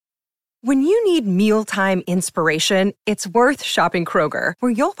When you need mealtime inspiration, it's worth shopping Kroger,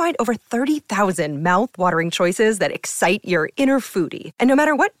 where you'll find over 30,000 mouth-watering choices that excite your inner foodie. And no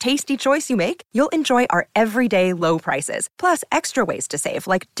matter what tasty choice you make, you'll enjoy our everyday low prices, plus extra ways to save,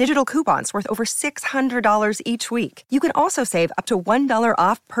 like digital coupons worth over $600 each week. You can also save up to $1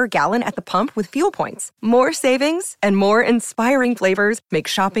 off per gallon at the pump with fuel points. More savings and more inspiring flavors make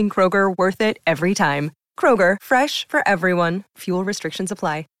shopping Kroger worth it every time. Kroger, fresh for everyone. Fuel restrictions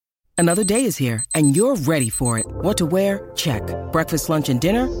apply. Another day is here, and you're ready for it. What to wear? Check. Breakfast, lunch, and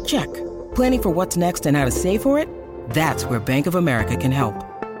dinner? Check. Planning for what's next and how to save for it? That's where Bank of America can help.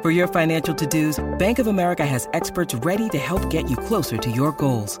 For your financial to-dos, Bank of America has experts ready to help get you closer to your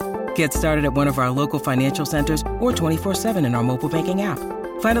goals. Get started at one of our local financial centers or 24/7 in our mobile banking app.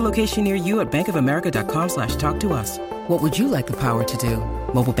 Find a location near you at bankofamerica.com/talktous. What would you like the power to do?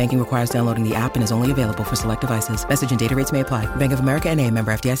 Mobile banking requires downloading the app and is only available for select devices. Message and data rates may apply. Bank of America N.A.,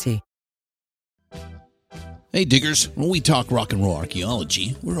 member FDIC. Hey diggers, when we talk rock and roll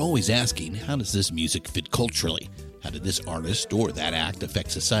archaeology, we're always asking, how does this music fit culturally? How did this artist or that act affect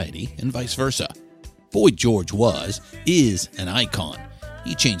society, and vice versa? Boy George is an icon.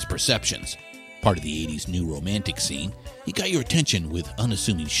 He changed perceptions. Part of the 80s new romantic scene, he got your attention with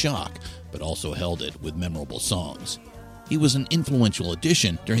unassuming shock, but also held it with memorable songs. He was an influential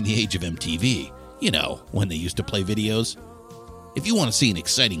addition during the age of MTV, you know, when they used to play videos. If you want to see an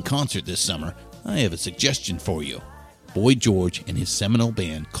exciting concert this summer, I have a suggestion for you. Boy George and his seminal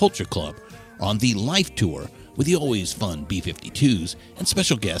band Culture Club are on the Life Tour with the always fun B-52s and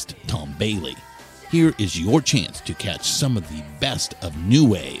special guest Tom Bailey. Here is your chance to catch some of the best of New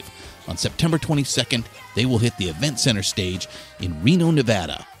Wave. On September 22nd, they will hit the Event Center stage in Reno,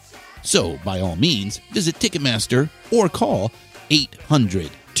 Nevada. So, by all means, visit Ticketmaster or call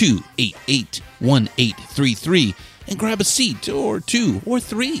 800-288-1833 and grab a seat or two or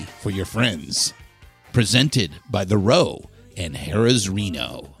three for your friends. Presented by The Row and Harrah's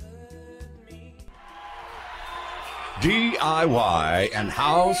Reno. DIY and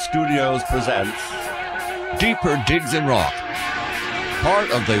House Studios presents Deeper Digs in Rock,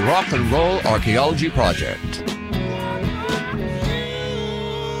 part of the Rock and Roll Archaeology Project.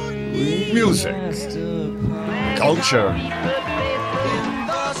 Music, culture,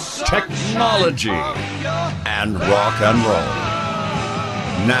 technology, and rock and roll.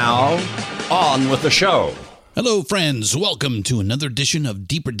 Now, on with the show. Hello, friends. Welcome to another edition of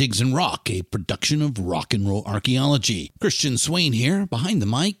Deeper Digs in Rock, a production of Rock and Roll Archaeology. Christian Swain here, behind the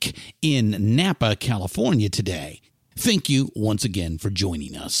mic in Napa, California today. Thank you once again for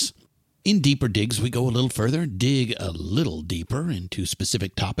joining us. In Deeper Digs, we go a little further, dig a little deeper into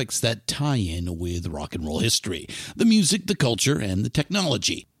specific topics that tie in with rock and roll history, the music, the culture, and the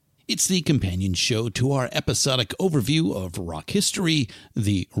technology. It's the companion show to our episodic overview of rock history,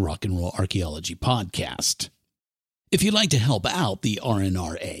 the Rock and Roll Archaeology Podcast. If you'd like to help out the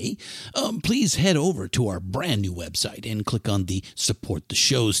RNRA, please head over to our brand new website and click on the Support the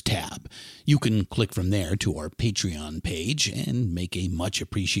Shows tab. You can click from there to our Patreon page and make a much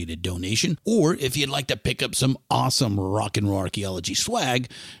appreciated donation. Or if you'd like to pick up some awesome rock and roll archaeology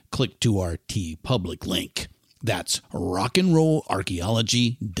swag, click to our TeePublic link. That's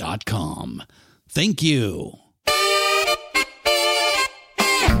rockandrollarchaeology.com. Thank you.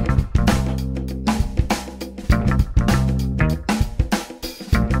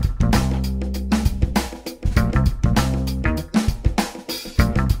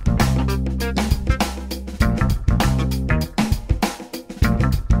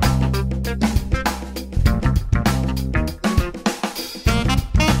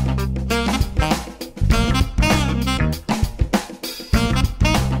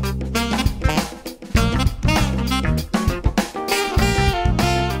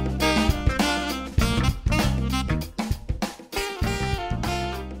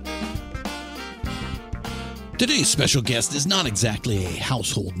 Today's special guest is not exactly a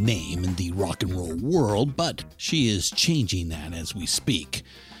household name in the rock and roll world, but she is changing that as we speak.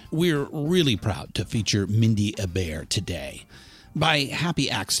 We're really proud to feature Mindy Hebert today. By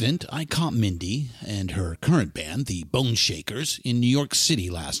happy accident, I caught Mindy and her current band, the Bone Shakers, in New York City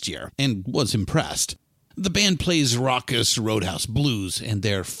last year, and was impressed. The band plays raucous roadhouse blues, and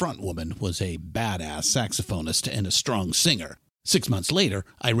their frontwoman was a badass saxophonist and a strong singer. 6 months later,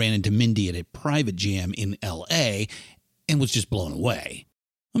 I ran into Mindy at a private jam in L.A. and was just blown away.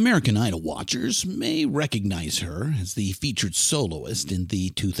 American Idol watchers may recognize her as the featured soloist in the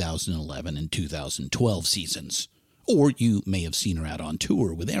 2011 and 2012 seasons. Or you may have seen her out on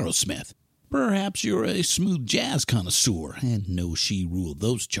tour with Aerosmith. Perhaps you're a smooth jazz connoisseur and know she ruled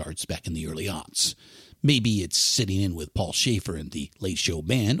those charts back in the early aughts. Maybe it's sitting in with Paul Schaefer and the Late Show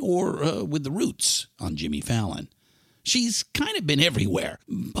Band, or with the Roots on Jimmy Fallon. She's kind of been everywhere,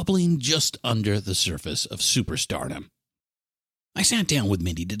 bubbling just under the surface of superstardom. I sat down with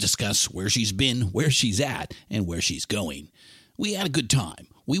Mindy to discuss where she's been, where she's at, and where she's going. We had a good time.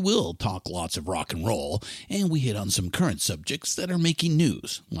 We will talk lots of rock and roll, and we hit on some current subjects that are making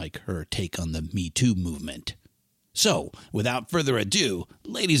news, like her take on the Me Too movement. So, without further ado,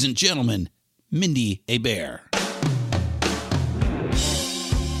 ladies and gentlemen, Mindy Hebert.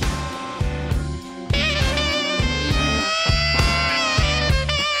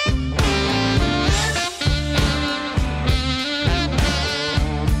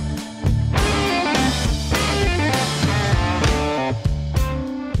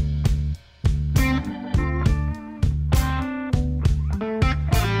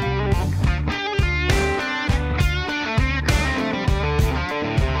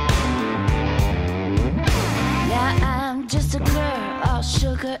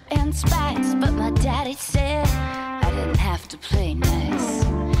 And spice, but my daddy said I didn't have to play nice.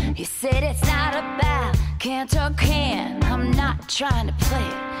 He said it's not about can't or can. I'm not trying to play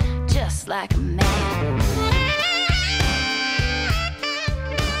it just like a man.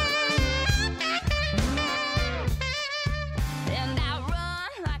 And I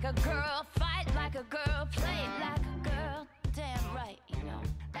run like a girl, fight like a girl, play like a girl. Damn right, you know,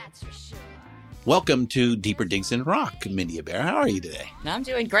 that's for sure. Welcome to Deeper Digs in Rock, Mindy Hebert. How are you today? I'm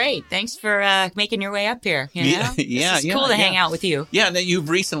doing great. Thanks for making your way up here. You know? It's cool to hang out with you. Yeah, now you've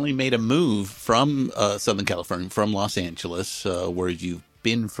recently made a move from Southern California, from Los Angeles, where you've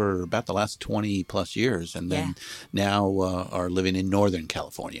been for about the last 20 plus years, and then now are living in Northern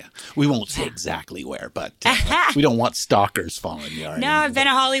California. We won't say exactly where, but we don't want stalkers following you. No, I've been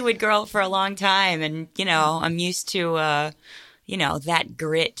a Hollywood girl for a long time, and, you know, I'm used to that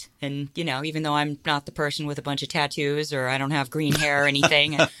grit. And, you know, even though I'm not the person with a bunch of tattoos or I don't have green hair or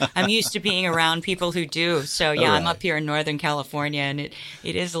anything, I'm used to being around people who do. So, yeah, I'm up here in Northern California, and it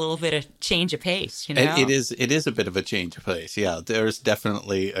is a little bit of change of pace, you know? It is a bit of a change of pace, yeah. There's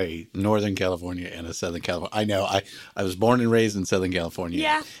definitely a Northern California and a Southern California. I know. I was born and raised in Southern California.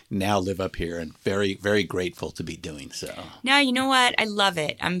 Yeah. Now live up here, and very, very grateful to be doing so. Now, you know what? I love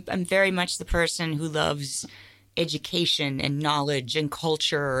it. I'm very much the person who loves education and knowledge and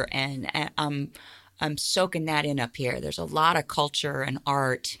culture, and I'm soaking that in up here. There's a lot of culture and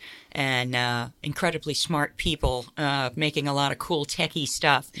art and incredibly smart people making a lot of cool techie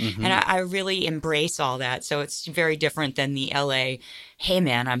stuff. Mm-hmm. And I really embrace all that. So it's very different than the LA, hey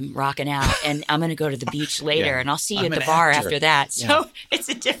man, I'm rocking out and I'm going to go to the beach later and I'll see you at the bar after that. So it's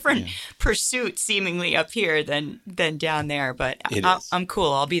a different pursuit seemingly up here than down there. But I'm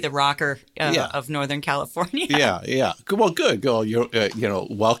cool. I'll be the rocker of Northern California. Yeah. Well, good. Well, you're,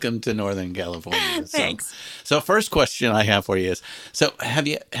 welcome to Northern California. Thanks. So first question I have for you is, so have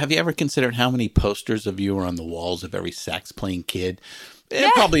you ever considered how many posters of you are on the walls of every sax playing kid?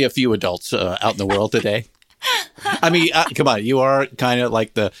 And probably a few adults out in the world today. I mean, come on, you are kind of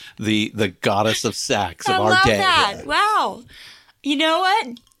like the goddess of sax of our day. I love that. Wow. You know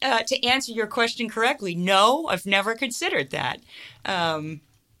what? To answer your question correctly, no, I've never considered that.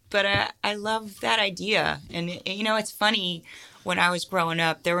 But I love that idea. And, it's funny. When I was growing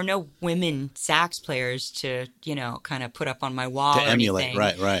up, there were no women sax players to, kind of put up on my wall to emulate.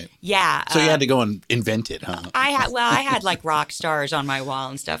 Anything. Right. Yeah. So you had to go and invent it, huh? I had like rock stars on my wall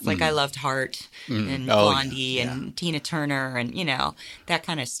and stuff. Like I loved Heart and Blondie and Tina Turner and, that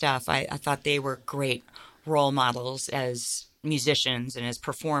kind of stuff. I thought they were great role models as musicians and as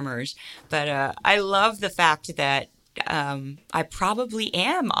performers. But I love the fact that I probably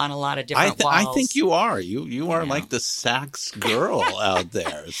am on a lot of different walls. I think you are. You are like the sax girl out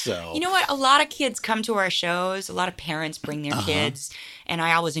there. So you know what? A lot of kids come to our shows. A lot of parents bring their kids, and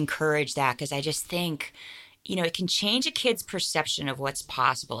I always encourage that because I just think, it can change a kid's perception of what's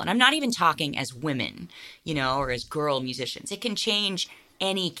possible. And I'm not even talking as women, or as girl musicians. It can change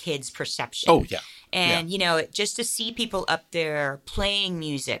any kid's perception. Oh, yeah. And, just to see people up there playing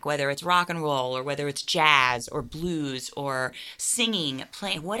music, whether it's rock and roll or whether it's jazz or blues or singing,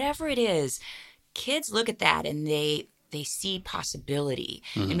 playing, whatever it is, kids look at that and they see possibility.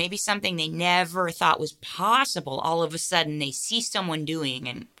 And maybe something they never thought was possible, all of a sudden they see someone doing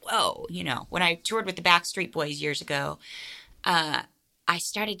and, whoa, when I toured with the Backstreet Boys years ago, I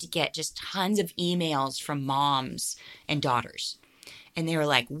started to get just tons of emails from moms and daughters. And they were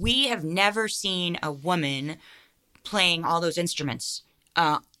like, we have never seen a woman playing all those instruments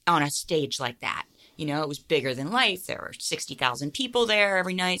on a stage like that. You know, it was bigger than life. There were 60,000 people there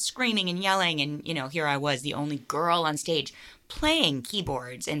every night screaming and yelling. And, you know, here I was, the only girl on stage playing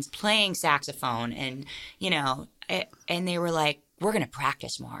keyboards and playing saxophone. And, you know, and they were like, we're going to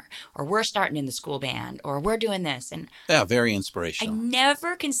practice more, or we're starting in the school band, or we're doing this. And Yeah, very I inspirational.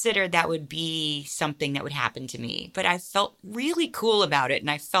 never considered that would be something that would happen to me, but I felt really cool about it.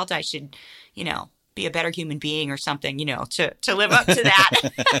 And I felt I should, you know, be a better human being or something, you know, to live up to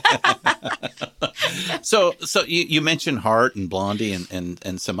that. So you mentioned Heart and Blondie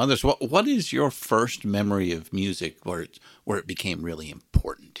and some others. What is your first memory of music where it became really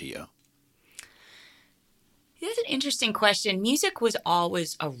important to you? That's an interesting question. Music was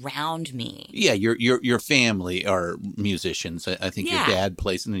always around me. Yeah, your family are musicians. I think your Yeah. dad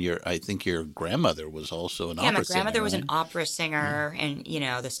plays, and I think your grandmother was also an opera My singer. grandmother was right? an opera singer, and, you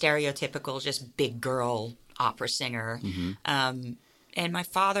know, the stereotypical just big girl opera singer. And my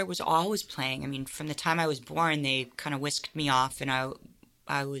father was always playing. I mean, from the time I was born, they kind of whisked me off, and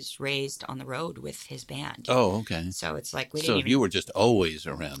I was raised on the road with his band. Oh, okay. So it's like we So didn't even... you were just always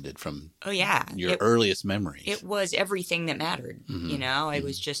around it from Oh, yeah. your earliest memories. It was everything that mattered, you know? It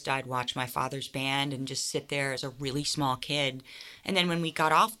was just I'd watch my father's band and just sit there as a really small kid. And then when we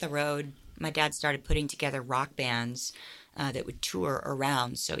got off the road, my dad started putting together rock bands that would tour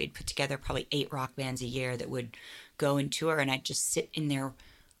around. So he'd put together probably 8 rock bands a year that would go and tour, and I'd just sit in their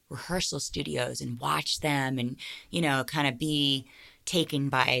rehearsal studios and watch them and, you know, kind of be taken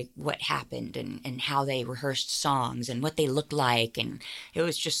by what happened and how they rehearsed songs and what they looked like. And it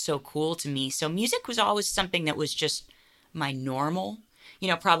was just so cool to me. So music was always something that was just my normal. You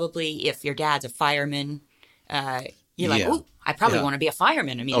know, probably if your dad's a fireman, you're like, Yeah. oh, I probably Yeah. want to be a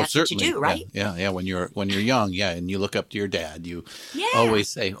fireman. I mean, that's what you do, right? Yeah. When you're young, yeah, and you look up to your dad, you Yeah. always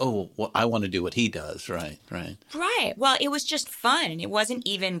say, "Oh, well, I want to do what he does." Right. Right. Well, it was just fun. It wasn't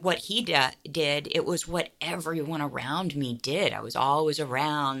even what he did. It was what everyone around me did. I was always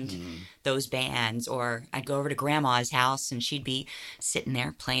around those bands, or I'd go over to grandma's house and she'd be sitting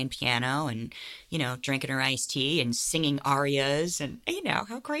there playing piano and, you know, drinking her iced tea and singing arias. And, you know,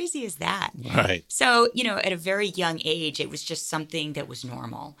 how crazy is that? Right. So, you know, at a very young age, it was just something that was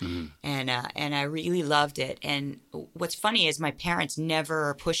normal. And I really loved it. And what's funny is my parents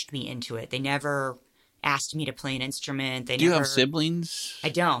never pushed me into it. They never asked me to play an instrument. Do you have siblings? I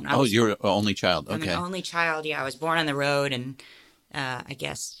don't. You're an only child. I'm Okay. an only child. Yeah, I was born on the road, and I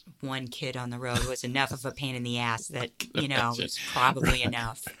guess one kid on the road was enough of a pain in the ass that, you know, was probably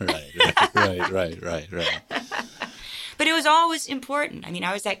enough. Right. But it was always important. I mean,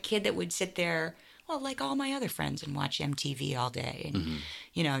 I was that kid that would sit there, well, like all my other friends, and watch MTV all day and,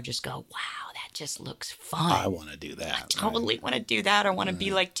 you know, just go, wow, that just looks fun. I want to do that. I totally want to do that. I want to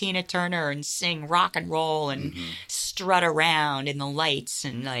be like Tina Turner and sing rock and roll and strut around in the lights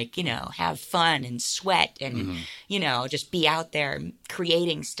and, like, you know, have fun and sweat and, you know, just be out there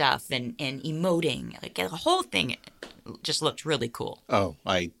creating stuff and emoting. Like, the whole thing just looked really cool. Oh,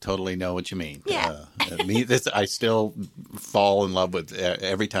 I totally know what you mean. Yeah. I still fall in love with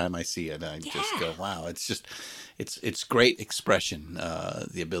every time I see it. I just go, wow, it's just, it's great expression,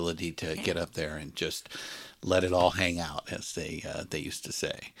 the ability to get up there and just let it all hang out, as they used to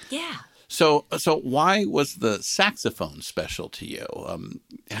say. Yeah. So why was the saxophone special to you?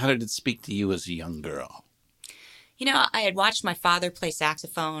 How did it speak to you as a young girl? You know, I had watched my father play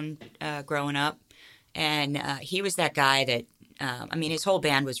saxophone growing up, and he was that guy that, I mean, his whole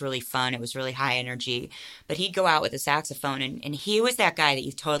band was really fun. It was really high energy, but he'd go out with a saxophone, and he was that guy that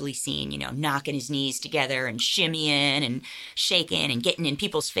you've totally seen, you know, knocking his knees together and shimmying and shaking and getting in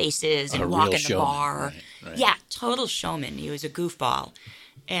people's faces and A real walking the showman, bar. right. Yeah, total showman. He was a goofball.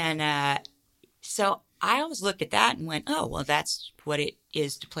 And so I always looked at that and went, oh, well, that's what it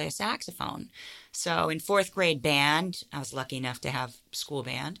is to play a saxophone. So in 4th grade band, I was lucky enough to have school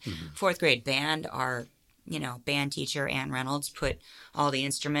band. 4th grade band, our, you know, band teacher, Ann Reynolds, put all the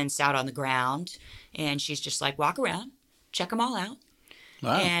instruments out on the ground. And she's just like, walk around, check them all out.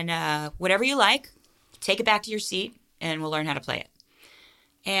 Wow. And whatever you like, take it back to your seat and we'll learn how to play it.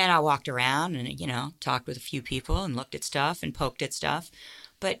 And I walked around and, you know, talked with a few people and looked at stuff and poked at stuff.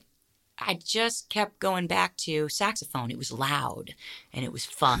 But I just kept going back to saxophone. It was loud and it was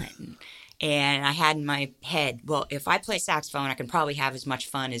fun. And I had in my head, well, if I play saxophone, I can probably have as much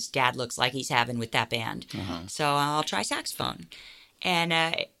fun as Dad looks like he's having with that band. So I'll try saxophone. And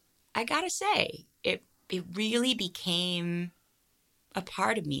I got to say, it really became a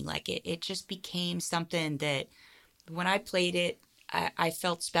part of me. Like, it just became something that when I played it, I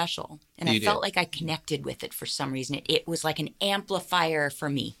felt special. And I felt like I connected with it for some reason. It was like an amplifier for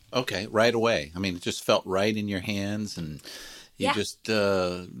me. Okay, right away. I mean, it just felt right in your hands, and Yeah. just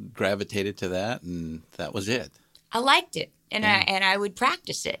gravitated to that, and that was it. I liked it, and I would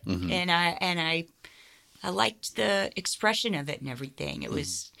practice it, and I liked the expression of it and everything. It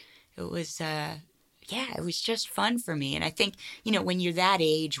was it was just fun for me. And I think, when you're that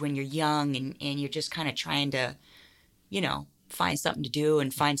age, when you're young and you're just kind of trying to, find something to do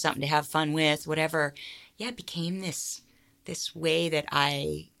and find something to have fun with, whatever. Yeah, it became this way that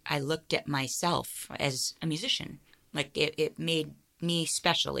I looked at myself as a musician. Like it made me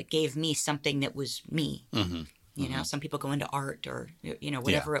special. It gave me something that was me. Some people go into art or,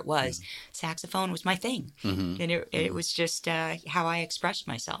 whatever it was. Saxophone was my thing. And it was just how I expressed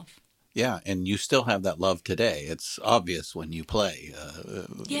myself. Yeah, and you still have that love today. It's obvious when you play.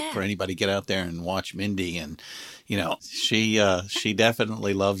 For anybody, get out there and watch Mindy, and she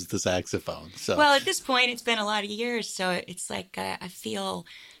definitely loves the saxophone. So, well, at this point, it's been a lot of years, so it's like I feel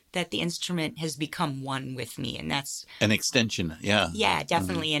that the instrument has become one with me, and that's an extension. Yeah,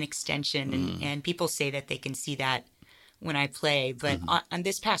 definitely an extension, and people say that they can see that when I play. But on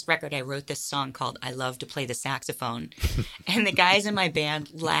this past record, I wrote this song called I Love to Play the Saxophone. And the guys in my band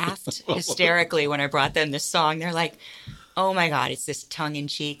laughed hysterically when I brought them this song. They're like, oh my God, it's this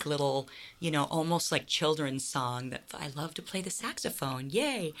tongue-in-cheek little, almost like children's song that I love to play the saxophone.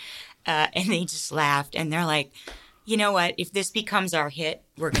 Yay. And they just laughed. And they're like, you know what? If this becomes our hit,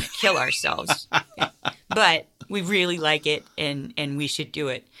 we're going to kill ourselves. But we really like it, and we should do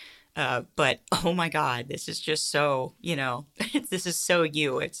it. But oh my God, this is just so, this is so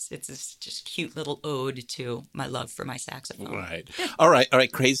you. It's this just cute little ode to my love for my saxophone. Right. All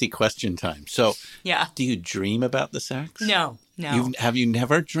right. Crazy question time. So, yeah. Do you dream about the sax? No. Have you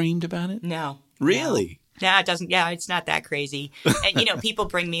never dreamed about it? No. Really? No, it doesn't. Yeah, it's not that crazy. And, people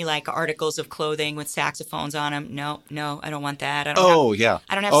bring me like articles of clothing with saxophones on them. No, I don't want that. I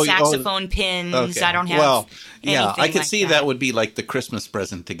don't have saxophone pins. Okay. I don't have I could like see that would be like the Christmas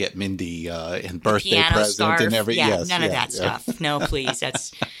present to get Mindy and birthday present scarf. and everything. Yeah, none of that stuff. No, please.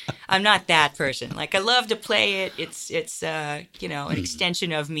 I'm not that person. Like, I love to play it. It's an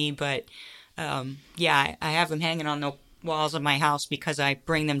extension of me. But, I have them hanging on the walls of my house because I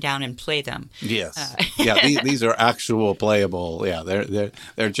bring them down and play them. Yes. These are actual playable. Yeah,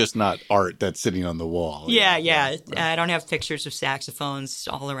 they're just not art that's sitting on the wall. Yeah. I don't have pictures of saxophones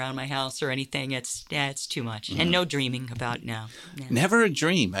all around my house or anything. It's too much. And no dreaming about now. Yeah. Never a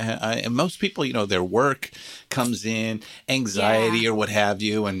dream. Most people, their work comes in, anxiety or what have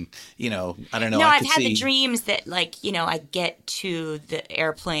you, and I don't know. No, I've had the dreams that I get to the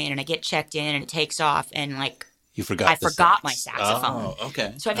airplane and I get checked in and it takes off and like you forgot. I forgot my saxophone. Oh,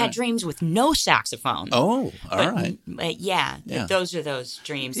 okay. So I've had dreams with no saxophone. Oh, all right. Those are those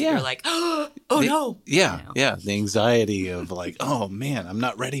dreams that you're like, oh no. Yeah, the anxiety of like, oh man, I'm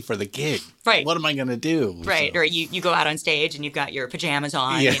not ready for the gig. Right. What am I going to do? Right. So. Or you go out on stage and you've got your pajamas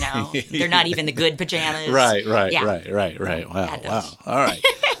on. They're not even the good pajamas. Right. Wow. All right.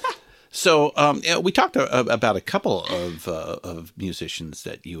 So we talked about a couple of musicians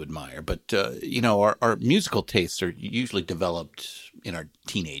that you admire, but our musical tastes are usually developed in our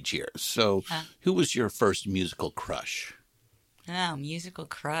teenage years. So who was your first musical crush? Oh, musical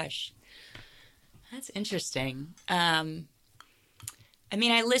crush. That's interesting. I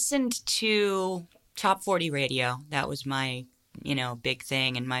listened to Top 40 radio. That was my, big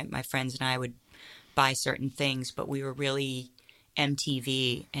thing. And my friends and I would buy certain things, but we were really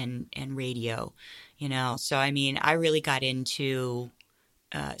MTV and radio, So, I really got into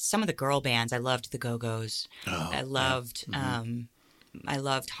some of the girl bands. I loved the Go-Go's. I loved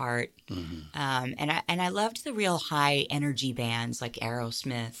Heart. And I loved the real high energy bands like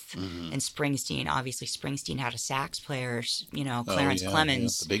Aerosmith and Springsteen. Obviously, Springsteen had a sax player, Clarence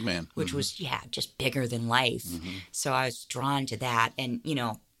Clemens. The big man. Which was, just bigger than life. So I was drawn to that. And,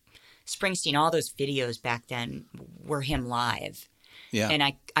 Springsteen, all those videos back then were him live. Yeah. And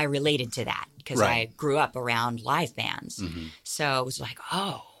I related to that because I grew up around live bands. So it was like,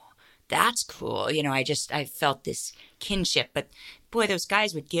 oh, that's cool. I felt this kinship. But boy, those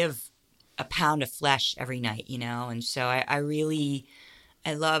guys would give a pound of flesh every night, And so I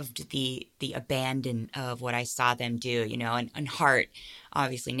loved the abandon of what I saw them do, and Heart.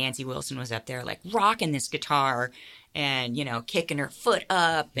 Obviously, Nancy Wilson was up there like rocking this guitar and, kicking her foot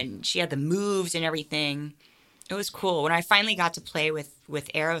up, and she had the moves and everything. It was cool. When I finally got to play with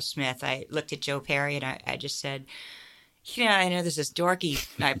Aerosmith, I looked at Joe Perry and I just said, I know this is dorky.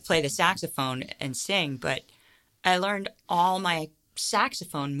 I play the saxophone and sing, but I learned all my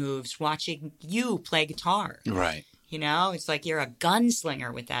saxophone moves watching you play guitar. Right. It's like you're a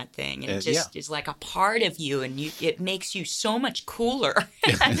gunslinger with that thing. And it just is like a part of you, and it makes you so much cooler.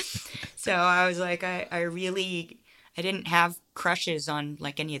 So I was like, I didn't have crushes on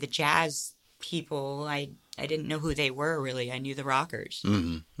like any of the jazz people. I didn't know who they were really. I knew the rockers.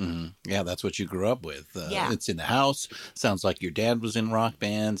 Yeah, that's what you grew up with. Yeah. It's in the house. Sounds like your dad was in rock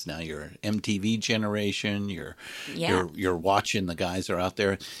bands. Now you're MTV generation. You're watching the guys that are out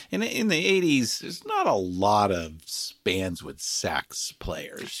there. And in the 80s, there's not a lot of bands with sax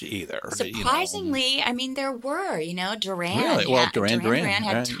players either. Surprisingly, I mean, there were, Duran. Really? Well, Duran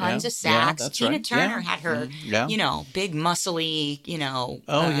had right? tons Yeah. of sax. Yeah, that's Tina right. Turner Yeah. had her, big muscly,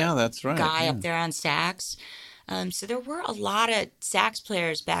 yeah, that's right. guy Yeah. up there on sax. So there were a lot of sax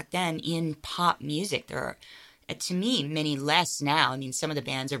players back then in pop music. There are, to me, many less now. I mean, some of the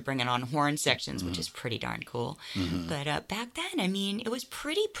bands are bringing on horn sections, which is pretty darn cool. But back then, I mean, it was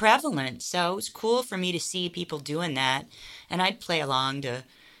pretty prevalent. So it was cool for me to see people doing that. And I'd play along to,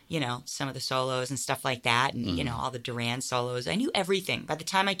 some of the solos and stuff like that. And, all the Duran solos. I knew everything. By the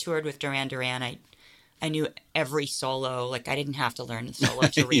time I toured with Duran Duran, I knew every solo. Like, I didn't have to learn the solo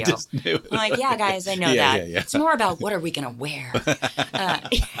to Rio. You just knew it. I'm like, yeah, guys, I know that. Yeah. It's more about what are we going to wear.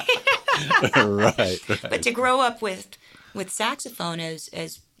 Right. But to grow up with saxophone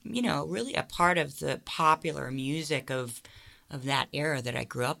as really a part of the popular music of that era that I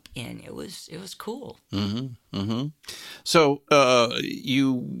grew up in, it was cool. So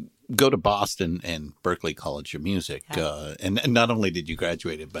you go to Boston and Berklee College of Music, and not only did you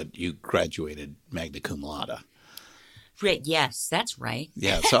graduate, but you graduated magna cum laude. Right, yes, that's right.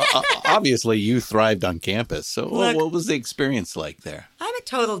 Yeah, so obviously you thrived on campus. So Look, what was the experience like there? I'm a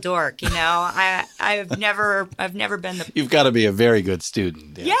total dork, I've never been the You've got to be a very good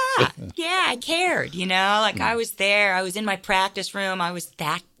student. Yeah, I cared, like I was there, I was in my practice room, I was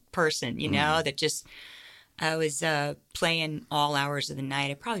that person, that just, I was playing all hours of the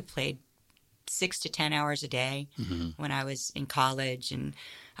night. I probably played 6 to 10 hours a day when I was in college, and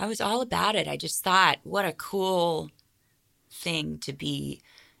I was all about it. I just thought, what a cool thing to be,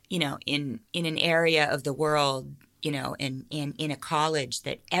 in an area of the world, in a college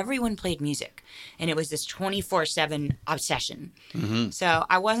that everyone played music, and it was this 24/7 obsession. So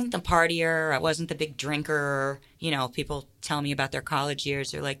I wasn't the partier, I wasn't the big drinker. People tell me about their college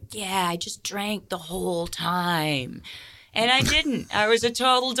years. They're like, yeah, I just drank the whole time. And I didn't. I was a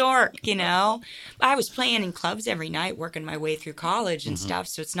total dork, I was playing in clubs every night, working my way through college and stuff.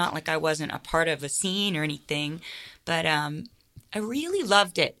 So it's not like I wasn't a part of a scene or anything. But I really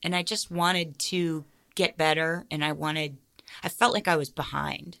loved it. And I just wanted to get better. And I felt like I was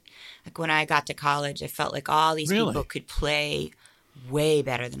behind. Like when I got to college, I felt like all these people could play way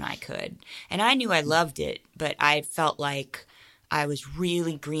better than I could. And I knew I loved it, but I felt like I was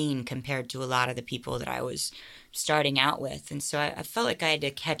really green compared to a lot of the people that I was starting out with. And so I felt like I had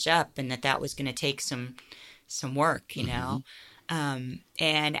to catch up, and that was going to take some work,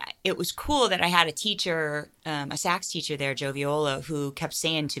 and it was cool that I had a teacher, a sax teacher there, Joe Viola, who kept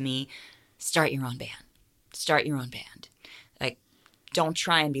saying to me, start your own band. Like, don't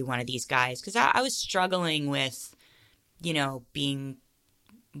try and be one of these guys. Because I was struggling with, being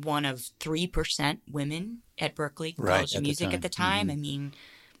one of 3% women at Berklee College of Music at the time. I mean,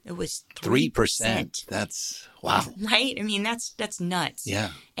 it was 3%. That's wow. Right? I mean, that's nuts.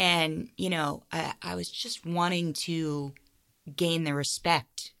 Yeah. And, I was just wanting to gain the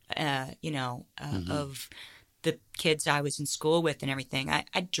respect, of the kids I was in school with and everything.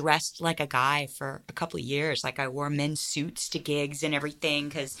 I dressed like a guy for a couple of years. Like, I wore men's suits to gigs and everything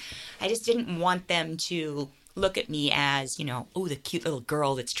because I just didn't want them to look at me as, the cute little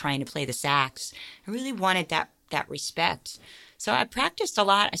girl that's trying to play the sax. I really wanted that respect. So I practiced a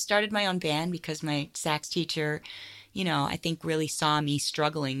lot. I started my own band because my sax teacher, I think really saw me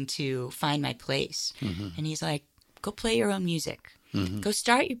struggling to find my place. And he's like, go play your own music. Go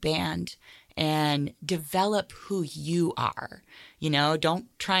start your band and develop who you are.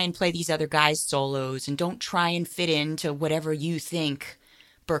 Don't try and play these other guys' solos, and don't try and fit into whatever you think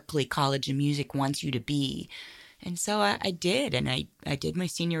Berklee College of Music wants you to be. And so I did, and I did my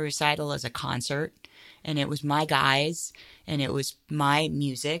senior recital as a concert, and it was my guys, and it was my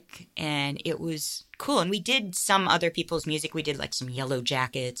music, and it was cool. And we did some other people's music. We did like some Yellow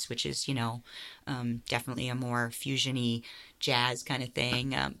Jackets, which is, definitely a more fusion-y jazz kind of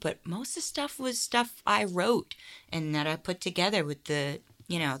thing. But most of the stuff was stuff I wrote and that I put together with the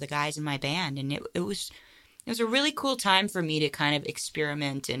guys in my band. And it was a really cool time for me to kind of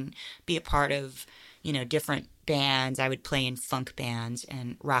experiment and be a part of, different bands. I would play in funk bands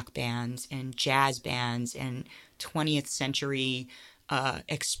and rock bands and jazz bands and 20th century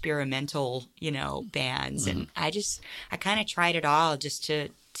experimental, bands. And I kind of tried it all just to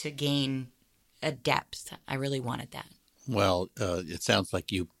gain a depth. I really wanted that. Well, it sounds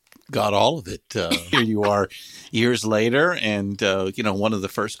like you got all of it. Here you are years later, and one of the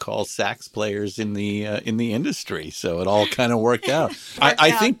first call sax players in the industry. So it all kind of worked out.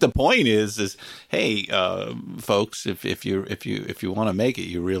 I think the point is hey, folks, if you want to make it,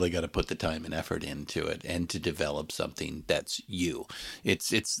 you really got to put the time and effort into it, and to develop something that's you.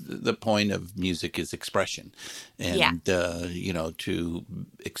 It's the point of music is expression, and to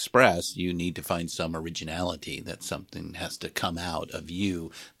express, you need to find some originality. That something has to come out of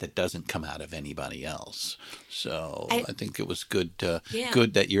you that doesn't come out of anybody else. So I think it was good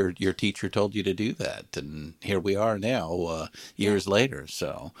that your teacher told you to do that, and here we are now, years later.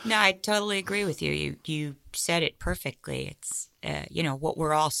 So no, I totally agree with you. You said it perfectly. It's what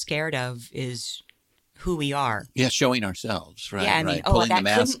we're all scared of is who we are. Yeah, showing ourselves, right? Yeah, I mean, right. Pulling the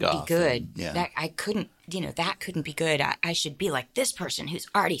mask couldn't off. Be good. And, That couldn't be good. I should be like this person who's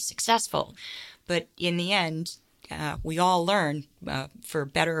already successful. But in the end, we all learn, for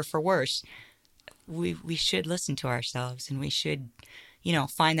better or for worse. We should listen to ourselves, and we should,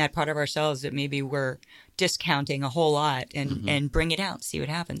 find that part of ourselves that maybe we're discounting a whole lot, and bring it out, see what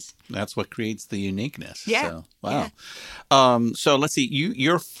happens. That's what creates the uniqueness. Yeah. So, wow. Yeah. So let's see.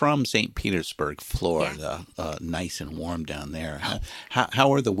 You're from St. Petersburg, Florida. Yeah. Nice and warm down there.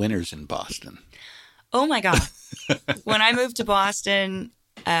 How are the winters in Boston? Oh my God! When I moved to Boston,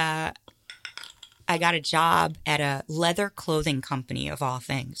 I got a job at a leather clothing company, of all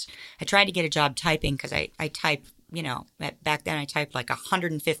things. I tried to get a job typing because I type, back then I typed like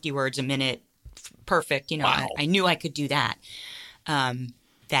 150 words a minute. Perfect. Wow. I knew I could do that.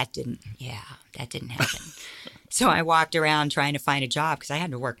 That didn't happen. So I walked around trying to find a job because I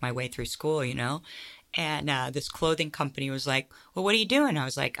had to work my way through school, and this clothing company was like, well, what are you doing? I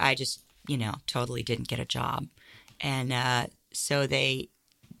was like, I just, totally didn't get a job. And so they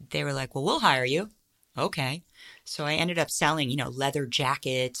were like, well, we'll hire you. Okay. So I ended up selling, leather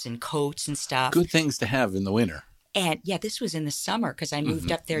jackets and coats and stuff. Good things to have in the winter. And this was in the summer because I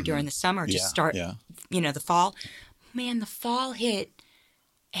moved up there during the summer to start, the fall. Man, the fall hit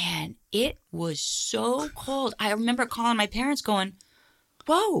and it was so cold. I remember calling my parents going,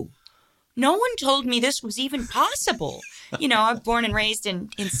 whoa, no one told me this was even possible. I'm born and raised in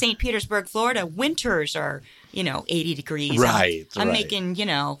St. Petersburg, Florida. Winters are, 80 degrees. Right. I'm making,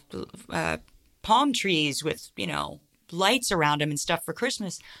 palm trees with, lights around them and stuff for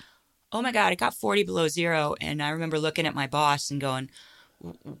Christmas. Oh my God, it got 40 below zero. And I remember looking at my boss and going,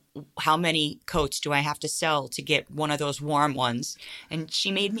 how many coats do I have to sell to get one of those warm ones? And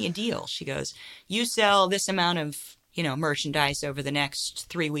she made me a deal. She goes, you sell this amount of, merchandise over the next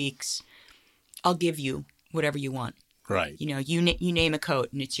 3 weeks. I'll give you whatever you want. Right. You name a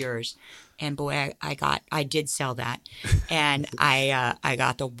coat and it's yours. And boy, I did sell that. And I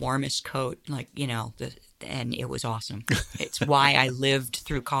got the warmest coat, and it was awesome. It's why I lived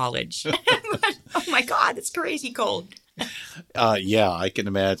through college. Oh my God, it's crazy cold. Yeah, I can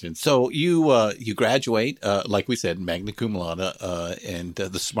imagine. So you graduate, like we said, magna cum laude, and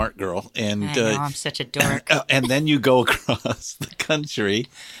the smart girl, and I know, I'm such a dork. And then you go across the country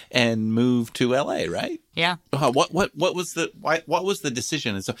and move to LA, right? Yeah. What was the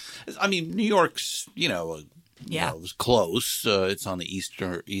decision? And so, I mean, New York's, it was close. It's on the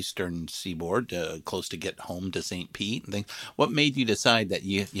eastern seaboard, close to get home to St. Pete and things. What made you decide that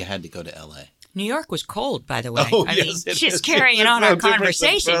you had to go to L.A.? New York was cold, by the way. Oh, I mean, just carrying on our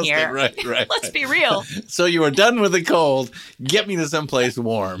conversation here. Right. Let's be real. So you were done with the cold. Get me to someplace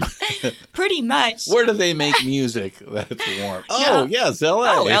warm. Pretty much. Where do they make music that's warm? Oh, yes, L.A.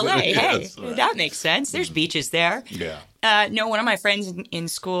 Oh, L.A. Yes, hey, that makes sense. There's beaches there. Yeah. No, one of my friends in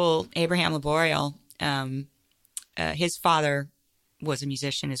school, Abraham Laboriel, his father was a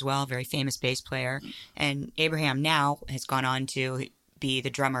musician as well, very famous bass player. And Abraham now has gone on to be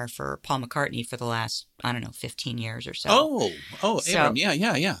the drummer for Paul McCartney for the last, 15 years or so. Oh, Abraham.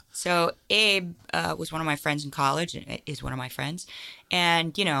 Yeah. So Abe was one of my friends in college, is one of my friends.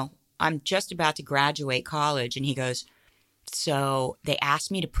 And, I'm just about to graduate college. And he goes, so they asked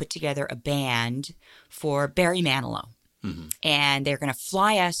me to put together a band for Barry Manilow. Mm-hmm. And they're going to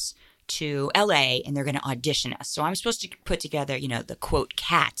fly us to LA and they're going to audition us. So I'm supposed to put together, the quote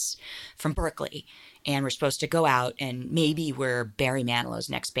Cats from Berkeley. And we're supposed to go out and maybe we're Barry Manilow's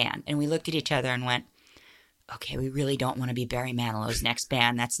next band. And we looked at each other and went, okay, we really don't want to be Barry Manilow's next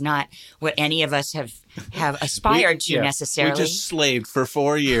band. That's not what any of us have aspired to necessarily. We just slaved for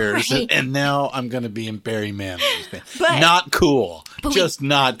 4 years, right? And now I'm going to be in Barry Manilow's band. But, not cool. Just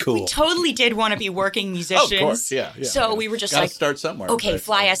not cool. We totally did want to be working musicians. Of course, yeah. So we were just Gotta start somewhere. okay,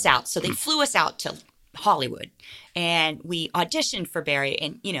 fly us out. So they flew us out to Hollywood. And we auditioned for Barry.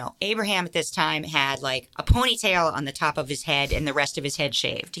 And, you know, Abraham at this time had like a ponytail on the top of his head and the rest of his head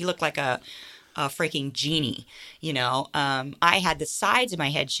shaved. He looked like a freaking genie, you know. I had the sides of my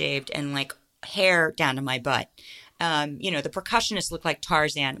head shaved and like hair down to my butt. You know, the percussionist looked like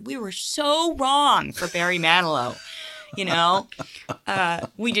Tarzan. We were so wrong for Barry Manilow, you know.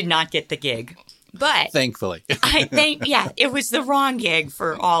 We did not get the gig. But thankfully, I think, it was the wrong gig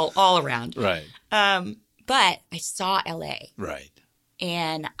for all around. Right. But I saw LA. Right.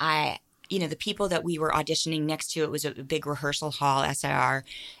 And you know, the people that we were auditioning next to, it was a big rehearsal hall, SIR.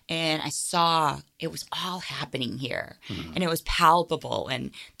 And I saw it was all happening here. Mm-hmm. And it was palpable.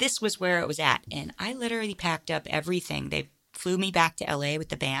 And this was where it was at. And I literally packed up everything. They flew me back to LA with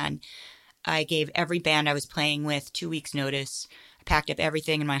the band. I gave every band I was playing with 2 weeks' notice. I packed up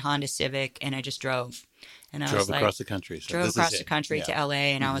everything in my Honda Civic, and I just drove. And I drove was like, across the country. So drove across the country to LA,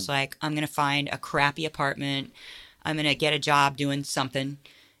 and I was like, I'm going to find a crappy apartment. I'm going to get a job doing something,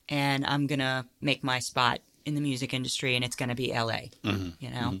 and I'm going to make my spot in the music industry, and it's going to be LA. Mm-hmm. You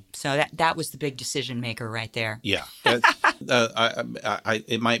know, mm-hmm. So that was the big decision maker right there. Yeah,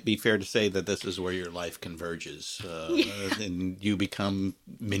 it might be fair to say that this is where your life converges, and you become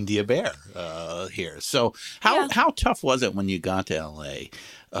Mindy Abair here. So how tough was it when you got to LA?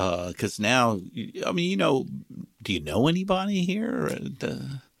 Because now, I mean, you know, do you know anybody here?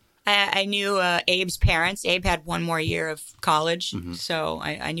 I knew Abe's parents. Abe had one more year of college, mm-hmm. so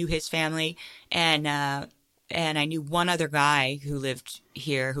I knew his family, and I knew one other guy who lived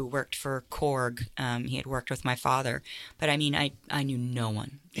here who worked for Korg. He had worked with my father, but I mean, I knew no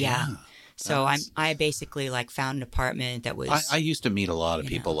one. Yeah. So I basically like found an apartment that was. I used to meet a lot of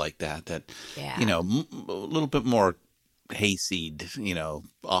people like that. You know, a little bit more hayseed, you know,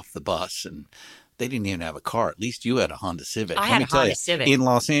 off the bus, and they didn't even have a car. At least you had a Honda Civic. I had a Honda Civic. In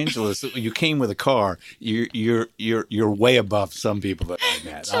Los Angeles, you came with a car. You're way above some people that I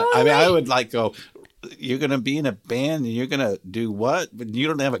met. Totally. I mean, I would like go. You're going to be in a band and you're going to do what? But you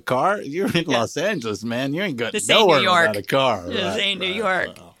don't have a car? You're in Los Angeles, man. You ain't going nowhere without a car. This ain't New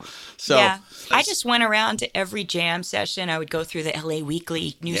York. So I just went around to every jam session. I would go through the LA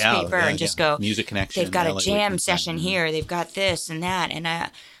Weekly newspaper and just go, Music Connection. They've got a jam session here. They've got this and that. And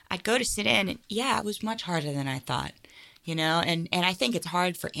I'd go to sit in. And it was much harder than I thought, you know. And I think it's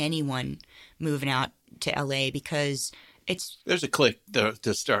hard for anyone moving out to LA because there's a clique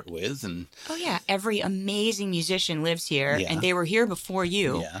to start with, and every amazing musician lives here, and they were here before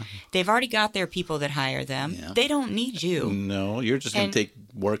you. Yeah. They've already got their people that hire them. Yeah. They don't need you. No, you're just going to take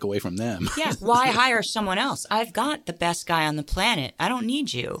work away from them. Yeah, why hire someone else? I've got the best guy on the planet. I don't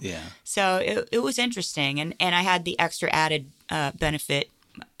need you. Yeah. So it was interesting, and I had the extra added benefit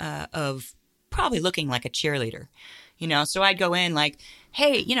of probably looking like a cheerleader. You know, so I'd go in like,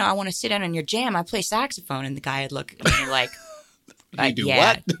 hey, you know, I want to sit in on your jam. I play saxophone. And the guy would look at me like, you do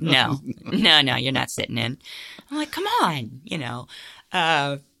what? No, you're not sitting in. I'm like, come on, you know.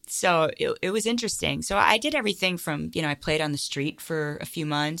 So it was interesting. So I did everything from, you know, I played on the street for a few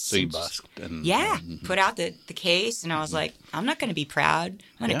months. So you busked. Put out the case. And I was like, I'm not going to be proud.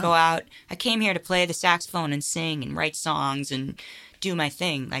 I'm going to go out. I came here to play the saxophone and sing and write songs and do my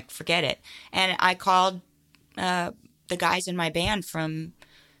thing. Like, forget it. And I called the guys in my band from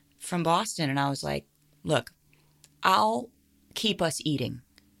Boston, and I was like, look, I'll keep us eating.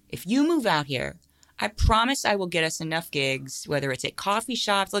 If you move out here, I promise I will get us enough gigs, whether it's at coffee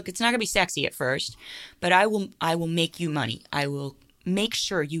shops. Look, it's not going to be sexy at first, but I will make you money. I will make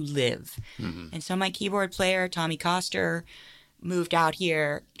sure you live. Mm-hmm. And so my keyboard player, Tommy Coster, moved out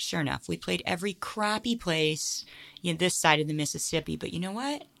here. Sure enough, we played every crappy place this side of the Mississippi. But you know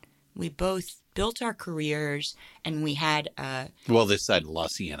what? We both built our careers, and we had this side of La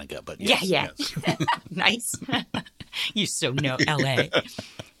Cienega, but yes, yes. Nice. You so know LA.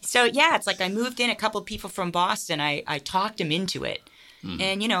 So it's like I moved in a couple of people from Boston. I talked him into it. Mm.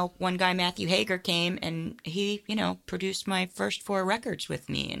 And, you know, one guy, Matthew Hager, came and he, you know, produced my first 4 records with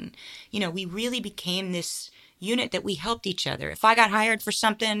me. And, you know, we really became this unit that we helped each other. If I got hired for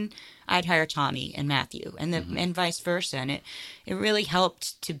something, I'd hire Tommy and Matthew and vice versa. And it really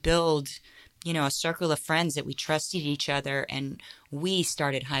helped to build, you know, a circle of friends that we trusted each other, and we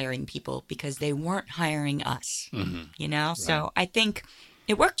started hiring people because they weren't hiring us, you know? Right. So I think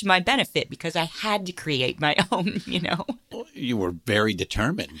it worked to my benefit because I had to create my own, you know. You were very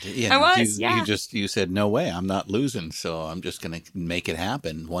determined. I was, yeah. You said, no way, I'm not losing, so I'm just going to make it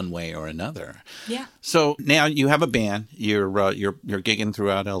happen one way or another. Yeah. So now you have a band. You're gigging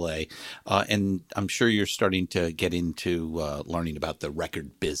throughout LA, and I'm sure you're starting to get into learning about the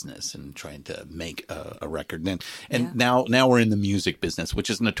record business and trying to make a record. And now we're in the music business, which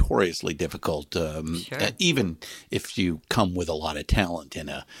is notoriously difficult, even if you come with a lot of talent and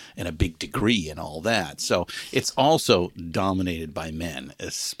a big degree and all that. So it's also dominated by men,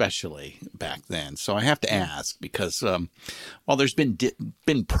 especially back then. So I have to ask, because while there's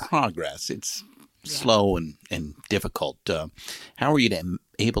been progress, it's slow and difficult. How are you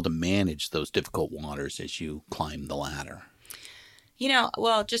able to manage those difficult waters as you climb the ladder? You know,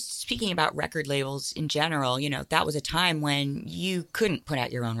 well, just speaking about record labels in general, you know, that was a time when you couldn't put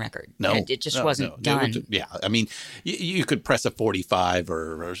out your own record. No, it just wasn't done. I mean, you could press a 45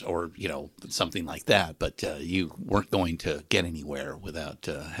 or you know, something like that, but you weren't going to get anywhere without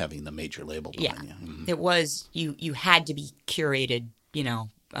having the major label doing you. Mm-hmm. It was, you had to be curated, you know,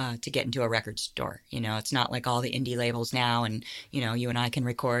 to get into a record store. You know, it's not like all the indie labels now, and you know, you and I can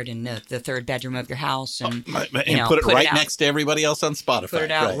record in the third bedroom of your house and you know, put it right next to everybody else on Spotify. Put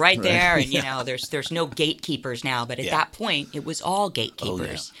it out right there, and you know, there's no gatekeepers now, but at that point, it was all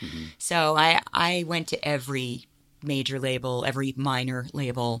gatekeepers. Oh, yeah. Mm-hmm. So I went to every major label, every minor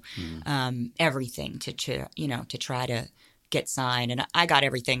label, everything to try to get signed, and I got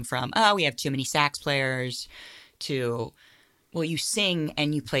everything from we have too many sax players to, well, you sing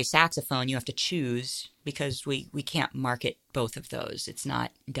and you play saxophone. You have to choose because we can't market both of those. It's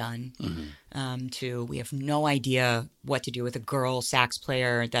not done. Mm-hmm. We have no idea what to do with a girl sax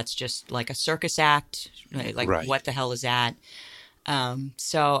player. That's just like a circus act. Like what the hell is that?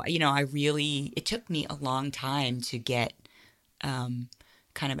 So, you know, it took me a long time to get kind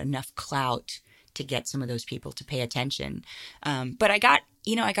of enough clout to get some of those people to pay attention. But I got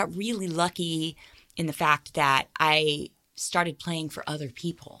really lucky in the fact that I started playing for other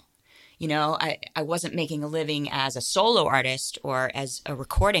people. You know, I wasn't making a living as a solo artist or as a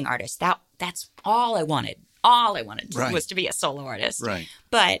recording artist. That's all I wanted. All I wanted was to be a solo artist. Right.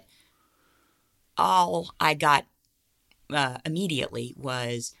 But all I got immediately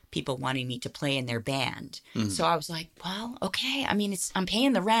was people wanting me to play in their band. Mm-hmm. So I was like, well, okay. I mean, I'm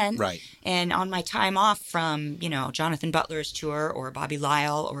paying the rent. Right. And on my time off from, you know, Jonathan Butler's tour or Bobby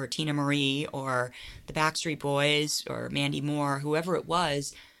Lyle or Tina Marie or the Backstreet Boys or Mandy Moore, whoever it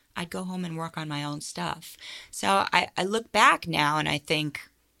was, I'd go home and work on my own stuff. So I look back now and I think,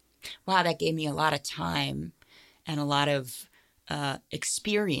 wow, that gave me a lot of time and a lot of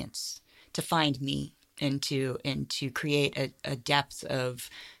experience to find me and to create a depth of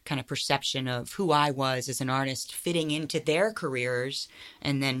kind of perception of who I was as an artist fitting into their careers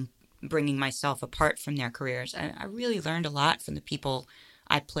and then bringing myself apart from their careers. I really learned a lot from the people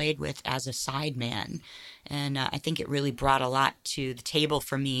I played with as a sideman. And I think it really brought a lot to the table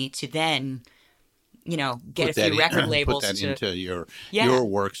for me to then, you know, get a few record labels. Put that into your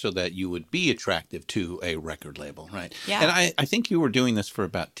work so that you would be attractive to a record label, right? Yeah. And I think you were doing this for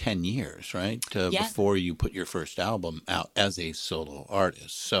about 10 years, right? Before you put your first album out as a solo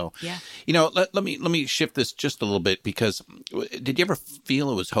artist. So, you know, let me shift this just a little bit, because did you ever feel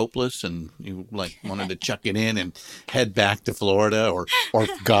it was hopeless and you like wanted to chuck it in and head back to Florida or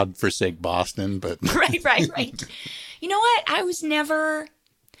God forsake Boston? But right. You know what? I was never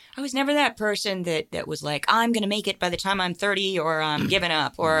that person that was like, I'm going to make it by the time I'm 30 or I'm giving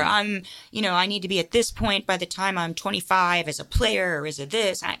up or I'm, you know, I need to be at this point by the time I'm 25 as a player or as a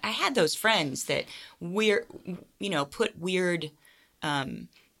this. I had those friends that put weird,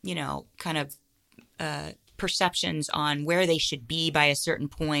 you know, kind of perceptions on where they should be by a certain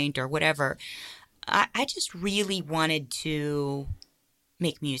point or whatever. I just really wanted to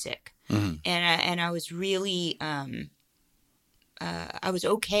make music. Mm-hmm. And I was really... I was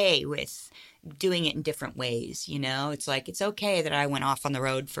okay with doing it in different ways, you know? It's like, it's okay that I went off on the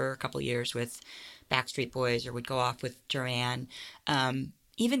road for a couple of years with Backstreet Boys or would go off with Joanne,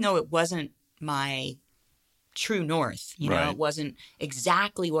 even though it wasn't my true north, you know? It wasn't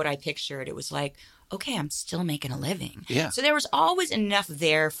exactly what I pictured. It was like, okay, I'm still making a living. Yeah. So there was always enough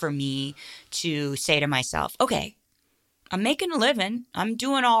there for me to say to myself, okay, I'm making a living. I'm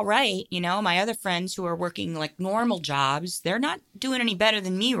doing all right. You know, my other friends who are working like normal jobs, they're not doing any better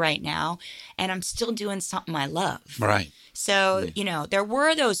than me right now. And I'm still doing something I love. Right. So, you know, there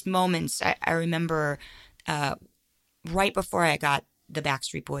were those moments. I remember right before I got the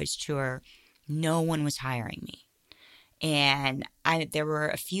Backstreet Boys tour, no one was hiring me. And there were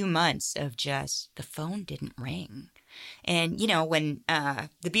a few months of just the phone didn't ring. And, when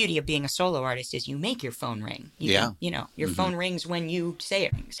the beauty of being a solo artist is you make your phone ring. Your phone rings when you say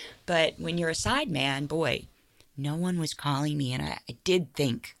it rings. But when you're a sideman, boy, no one was calling me. And I did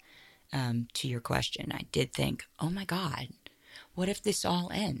think, to your question, I did think, oh my God, what if this all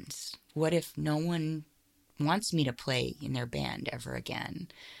ends? What if no one wants me to play in their band ever again?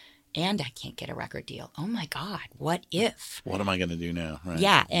 And I can't get a record deal. Oh my God, what if? What am I going to do now? Right?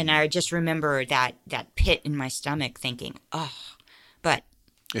 Yeah, and I just remember that pit in my stomach thinking, oh, but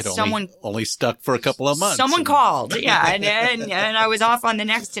it someone only stuck for a couple of months. Someone called, yeah, and I was off on the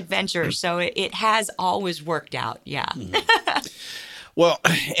next adventure. So it has always worked out, yeah. Mm-hmm. Well,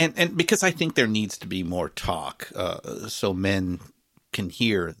 and because I think there needs to be more talk, so men can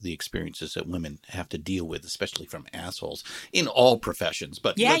hear the experiences that women have to deal with, especially from assholes in all professions.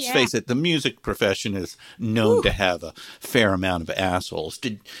 But let's face it, the music profession is known to have a fair amount of assholes.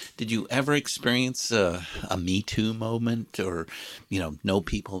 Did you ever experience a Me Too moment, or know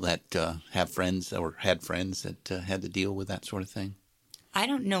people that have friends or had friends that had to deal with that sort of thing? I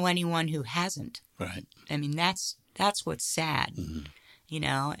don't know anyone who hasn't. Right. I mean, that's what's sad, and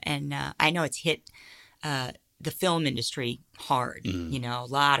I know it's hit the film industry hard. A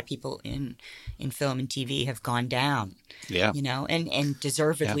lot of people in film and TV have gone down. Yeah. And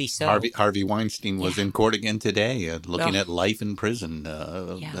deservedly so. Harvey Weinstein was in court again today, looking at life in prison.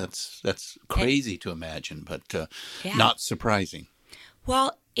 That's crazy to imagine, but not surprising.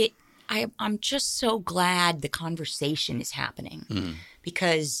 Well, I'm just so glad the conversation is happening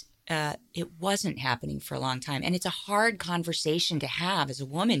because it wasn't happening for a long time, and it's a hard conversation to have as a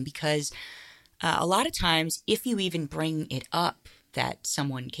woman because. A lot of times, if you even bring it up that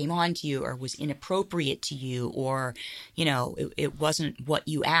someone came on to you or was inappropriate to you or, it wasn't what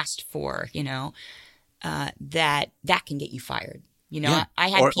you asked for, that can get you fired. I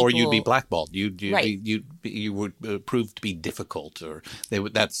had people, or you'd be blackballed. Right. You would prove to be difficult, or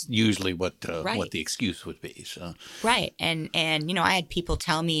that's usually what the excuse would be. So right, and I had people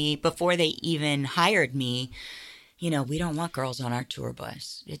tell me before they even hired me. We don't want girls on our tour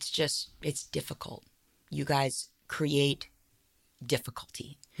bus. It's difficult. You guys create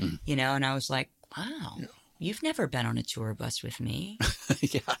difficulty, and I was like, wow, you've never been on a tour bus with me.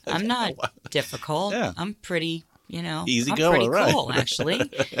 I'm not difficult. Yeah. I'm pretty, easy I'm going, pretty right. cool, actually.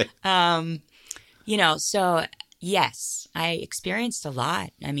 So yes, I experienced a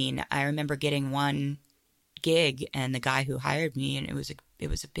lot. I mean, I remember getting one gig and the guy who hired me, and it was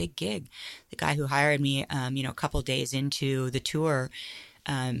a big gig. The guy who hired me, a couple of days into the tour,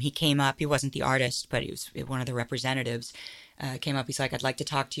 he came up. He wasn't the artist, but he was one of the representatives. Came up. He's like, I'd like to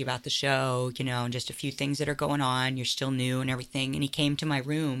talk to you about the show, and just a few things that are going on. You're still new and everything. And he came to my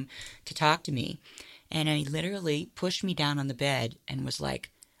room to talk to me. And he literally pushed me down on the bed and was like,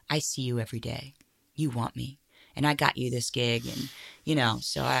 I see you every day. You want me. And I got you this gig, and,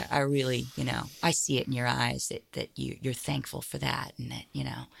 so I really, I see it in your eyes that you're thankful for that, and that,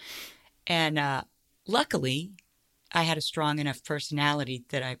 and luckily I had a strong enough personality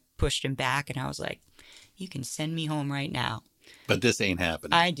that I pushed him back, and I was like, you can send me home right now. But this ain't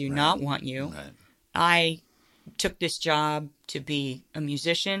happening. I do not want you. Right. I took this job to be a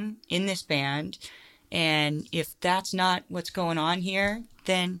musician in this band, and if that's not what's going on here,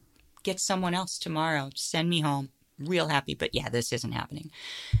 then get someone else tomorrow. Send me home. Real happy. But yeah, this isn't happening.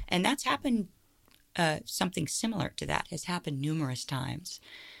 And that's happened, something similar to that has happened numerous times.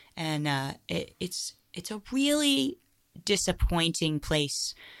 And it's a really disappointing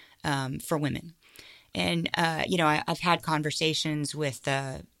place for women. And, I've had conversations with,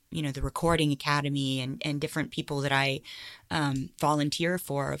 the Recording Academy and different people that I volunteer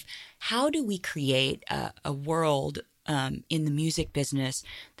for of how do we create a world in the music business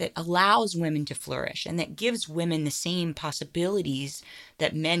that allows women to flourish and that gives women the same possibilities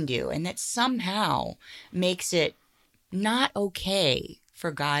that men do, and that somehow makes it not okay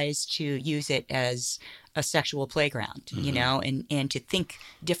for guys to use it as a sexual playground, and to think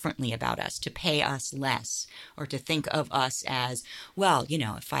differently about us, to pay us less, or to think of us as, well,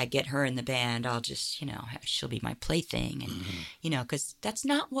 if I get her in the band, I'll just, she'll be my plaything. And, because that's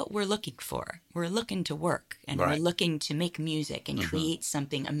not what we're looking for. We're looking to work, and we're looking to make music and create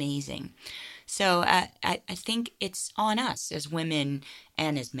something amazing. So I think it's on us as women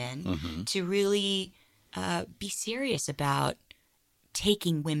and as men to really be serious about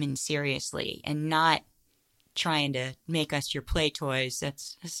taking women seriously and not trying to make us your play toys.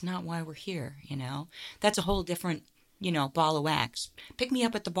 That's not why we're here, That's a whole different, ball of wax. Pick me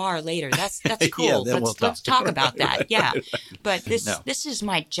up at the bar later. That's cool. Yeah, let's talk about that. Yeah. But this is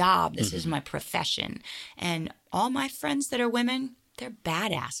my job. This is my profession. And all my friends that are women,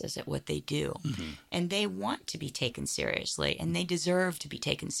 badasses at what they do, and they want to be taken seriously, and they deserve to be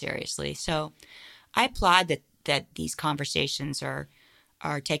taken seriously. So I applaud that these conversations are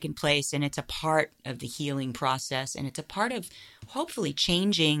taking place, and it's a part of the healing process, and it's a part of hopefully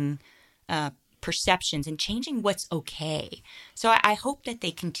changing perceptions and changing what's okay. So I hope that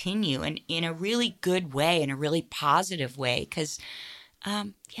they continue in a really good way, in a really positive way, because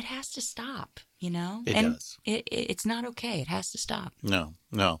it has to stop, It and does. It's not okay. It has to stop. No.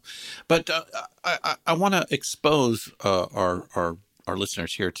 But I want to expose our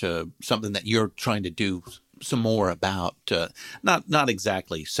listeners here to something that you're trying to do some more about, not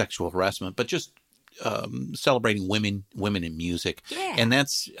exactly sexual harassment, but just celebrating women in music. Yeah. And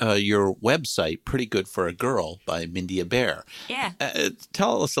that's your website, Pretty Good for a Girl by Mindy Bear. Yeah.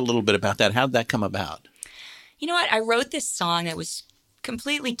 Tell us a little bit about that. How did that come about? You know what? I wrote this song that was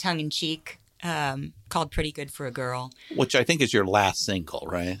completely tongue-in-cheek, called Pretty Good for a Girl. Which I think is your last single,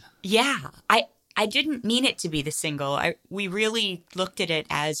 right? Yeah. I didn't mean it to be the single. We really looked at it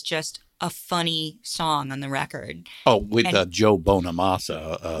as just a funny song on the record. Oh, with Joe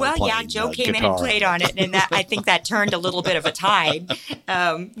Bonamassa. Well, playing, Joe came in guitar. and played on it, and I think that turned a little bit of a tide.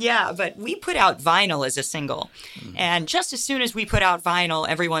 But we put out vinyl as a single. And just as soon as we put out vinyl,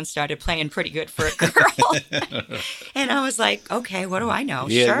 everyone started playing Pretty Good for a Girl. And I was like, okay, what do I know?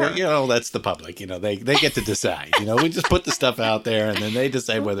 Yeah, Sure. well, that's the public. They get to decide. We just put the stuff out there, and then they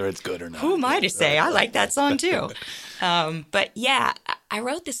decide whether it's good or not. Who am I to say? I like that song too. But yeah, I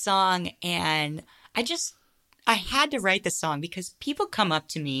wrote the song, and I had to write the song because people come up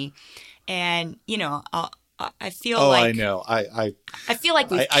to me, and I feel like I know. I feel like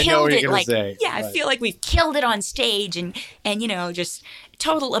we've I know killed what it. you're Like, gonna say. yeah, I Right. feel like we've killed it on stage, and just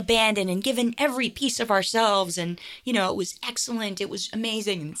total abandon and given every piece of ourselves, and it was excellent, it was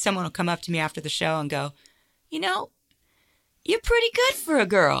amazing, and someone will come up to me after the show and go, you're pretty good for a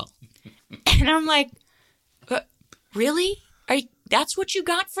girl, and I'm like, really? That's what you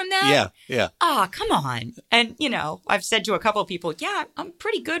got from that? Yeah. Ah, come on. And, I've said to a couple of people, yeah, I'm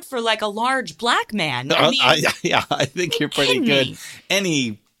pretty good for like a large black man. I think you're pretty kidding good. me?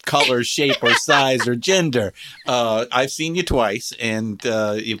 Any color, shape, or size, or gender. I've seen you twice, and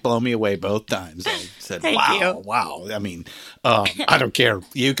you've blown me away both times. I said, Thank wow, you. wow. I mean, I don't care.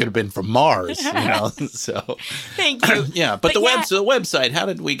 You could have been from Mars, so. Thank you. Yeah, but the website, how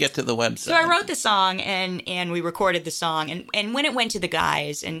did we get to the website? So I wrote the song, and we recorded the song, and when it went to the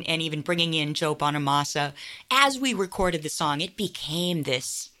guys, and even bringing in Joe Bonamassa, as we recorded the song, it became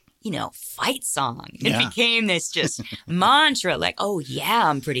this fight song. It became this just mantra, like, oh yeah,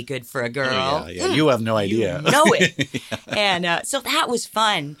 I'm pretty good for a girl. Yeah. You have no idea. You know it. And so that was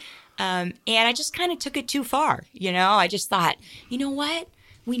fun. And I just kind of took it too far. I just thought, you know what?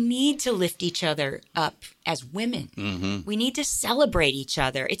 We need to lift each other up as women. Mm-hmm. We need to celebrate each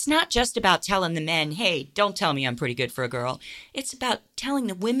other. It's not just about telling the men, hey, don't tell me I'm pretty good for a girl. It's about telling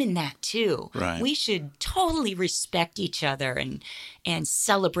the women that too. Right. We should totally respect each other and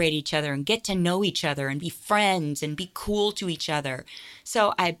celebrate each other and get to know each other and be friends and be cool to each other.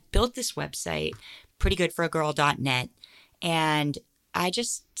 So I built this website, prettygoodforagirl.net, and I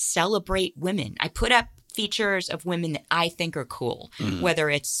just celebrate women. I put up features of women that I think are cool, whether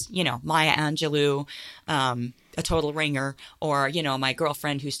it's, Maya Angelou, a total ringer, or, my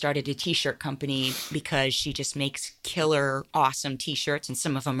girlfriend who started a t-shirt company because she just makes killer, awesome t-shirts. And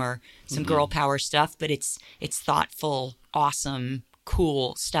some of them are some girl power stuff, but it's thoughtful, awesome,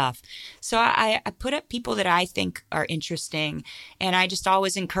 cool stuff. So I put up people that I think are interesting, and I just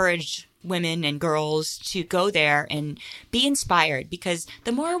always encourage women and girls to go there and be inspired, because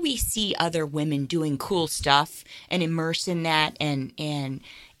the more we see other women doing cool stuff and immerse in that and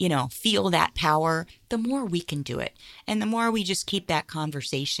feel that power, the more we can do it. And the more we just keep that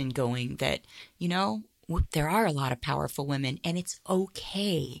conversation going that, there are a lot of powerful women, and it's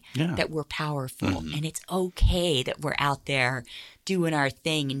okay that we're powerful, and it's okay that we're out there doing our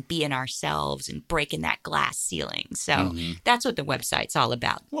thing and being ourselves and breaking that glass ceiling. So that's what the website's all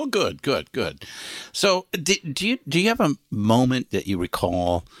about. Well, good. So do you have a moment that you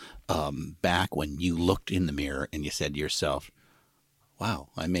recall back when you looked in the mirror and you said to yourself, wow,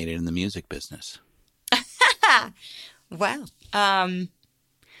 I made it in the music business? Wow.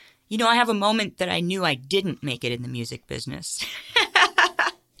 I have a moment that I knew I didn't make it in the music business.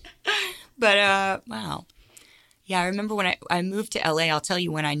 But, wow. Yeah, I remember when I moved to LA, I'll tell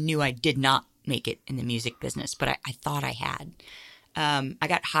you when I knew I did not make it in the music business, but I thought I had. I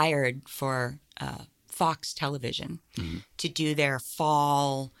got hired for Fox Television to do their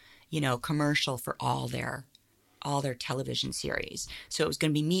fall, commercial for all their all their television series. So it was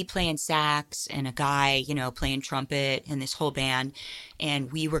going to be me playing sax and a guy, playing trumpet and this whole band.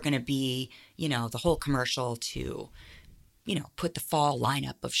 And we were going to be, the whole commercial to, put the fall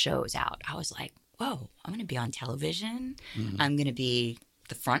lineup of shows out. I was like, whoa, I'm going to be on television. Mm-hmm. I'm going to be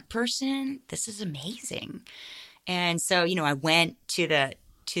the front person. This is amazing. And so, I went to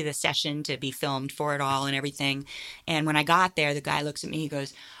the session to be filmed for it all and everything. And when I got there, the guy looks at me, he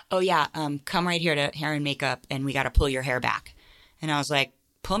goes, oh yeah, come right here to hair and makeup and we got to pull your hair back. And I was like,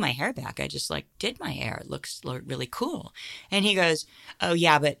 pull my hair back? I just did my hair. It looks really cool. And he goes, oh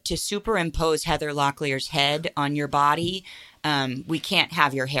yeah, but to superimpose Heather Locklear's head on your body, we can't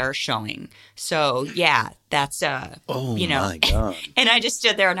have your hair showing. So yeah, that's, my God. And I just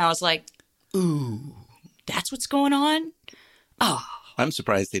stood there and I was like, ooh, that's what's going on? Oh. I'm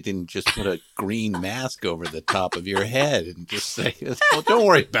surprised they didn't just put a green mask over the top of your head and just say, well, don't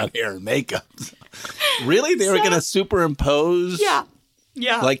worry about hair and makeup. Really? They were going to superimpose? Yeah.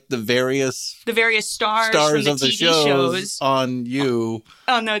 Like the various stars from the of the TV shows on you.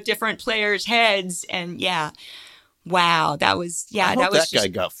 On the different players' heads. And yeah. Wow. That was, I hope that guy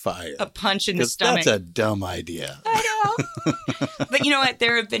got fired. A punch in the stomach. That's a dumb idea. I know. But you know what?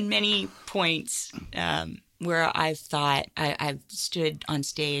 There have been many points where I've thought I've stood on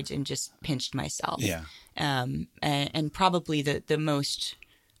stage and just pinched myself. Yeah. And probably the most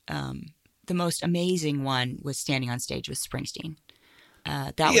amazing one was standing on stage with Springsteen.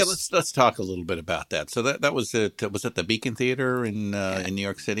 Let's talk a little bit about that. So that was it. Was it the Beacon Theater in New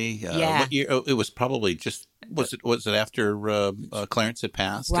York City? Yeah. What year? Oh, it was probably just. Was it after Clarence had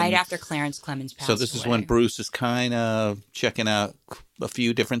passed? Right after Clarence Clemons passed. So this is when Bruce is kind of checking out a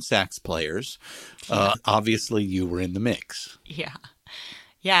few different sax players. Obviously, you were in the mix. Yeah.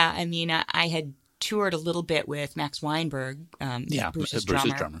 I mean, I had toured a little bit with Max Weinberg, Bruce's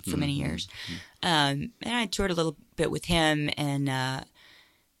drummer for many years. Mm-hmm. And I toured a little bit with him, and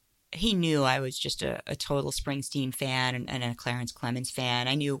he knew I was just a total Springsteen fan and a Clarence Clemons fan.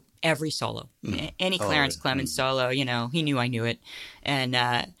 I knew every solo, any Clarence Clemons solo, he knew I knew it. And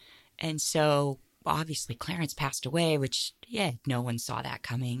so obviously Clarence passed away, which, no one saw that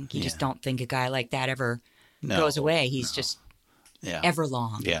coming. You just don't think a guy like that ever goes away. He's just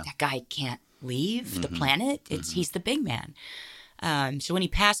everlong. Yeah. That guy can't leave the planet. He's the big man. So when he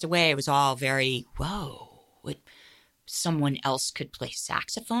passed away, it was all very, whoa, someone else could play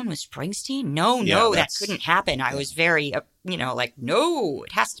saxophone with Springsteen? No, that couldn't happen. I was very, no,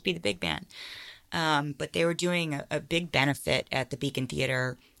 it has to be the big band. But they were doing a big benefit at the Beacon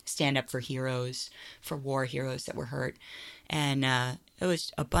Theater, Stand Up for Heroes, for war heroes that were hurt. And it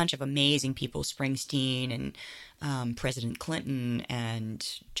was a bunch of amazing people, Springsteen and President Clinton and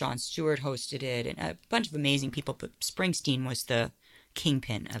Jon Stewart hosted it, and a bunch of amazing people. But Springsteen was the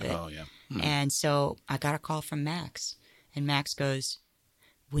kingpin of it. Oh, yeah. Mm. And so I got a call from Max. And Max goes,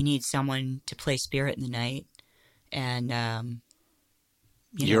 we need someone to play Spirit in the Night. And,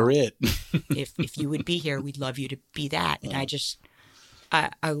 you're it. if you would be here, we'd love you to be that. And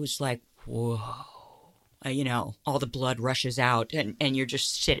I was like, whoa. All the blood rushes out. And you're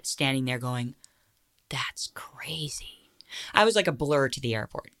just standing there going, that's crazy. I was like a blur to the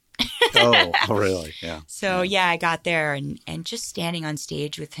airport. Oh, really? Yeah. So, I got there and just standing on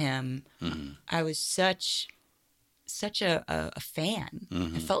stage with him, I was such a fan.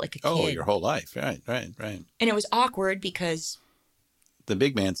 I felt like a kid. Oh, your whole life. Right. And it was awkward because the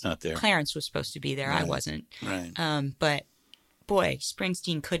big man's not there. Clarence was supposed to be there. Right. I wasn't. Right. But boy,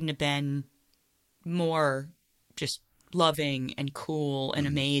 Springsteen couldn't have been more just loving and cool and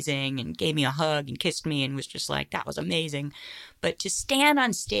amazing, and gave me a hug and kissed me and was just like, that was amazing. But to stand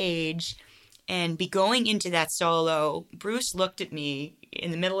on stage and be going into that solo, Bruce looked at me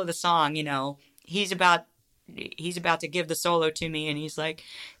in the middle of the song, he's about to give the solo to me, and he's like,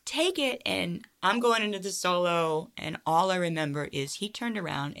 take it. And I'm going into the solo, and all I remember is he turned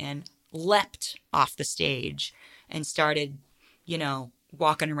around and leapt off the stage and started,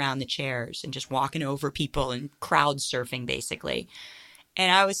 walking around the chairs and just walking over people and crowd surfing, basically.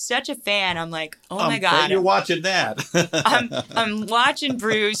 And I was such a fan. I'm like, oh my God. You're watching that. I'm watching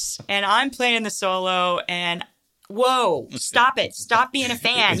Bruce, and I'm playing the solo, and whoa, stop it. Stop being a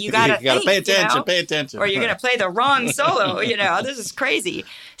fan. You got to pay attention, pay attention. Or you're going to play the wrong solo, this is crazy.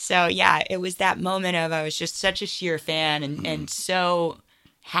 So it was that moment of, I was just such a sheer fan and so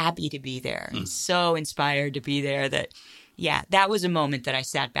happy to be there and so inspired to be there that, that was a moment that I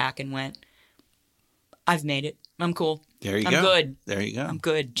sat back and went, I've made it. I'm cool. There you go. I'm good. There you go. I'm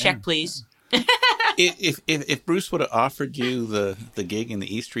good. Check, please. If Bruce would have offered you the gig in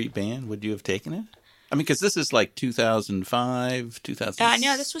the E Street Band, would you have taken it? I mean, because this is like 2005, 2006.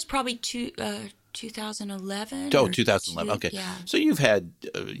 No, this was probably 2006. 2011. Oh, 2011. Okay. Yeah. So you've had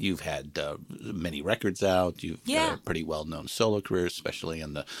many records out. You've Yeah. a pretty well-known solo career, especially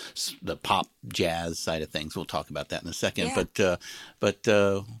in the pop jazz side of things. We'll talk about that in a second. Yeah. But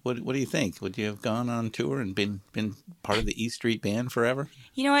what do you think? Would you have gone on tour and been part of the E Street Band forever?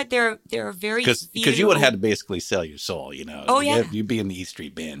 You know what? There are very few. Because you would have had to basically sell your soul. You know. Oh, yeah. You'd be in the E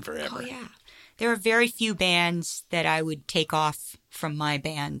Street Band forever. Oh, yeah. There are very few bands that I would take off from my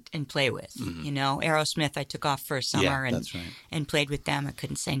band and play with. Mm-hmm. You know, Aerosmith, I took off for a summer that's right. and played with them. I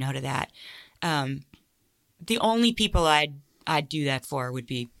couldn't say no to that. The only people I'd do that for would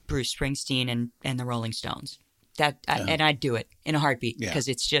be Bruce Springsteen and the Rolling Stones. And I'd do it in a heartbeat because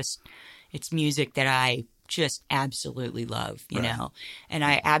it's music that I just absolutely love, you know. And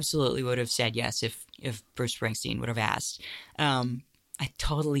I absolutely would have said yes if Bruce Springsteen would have asked. I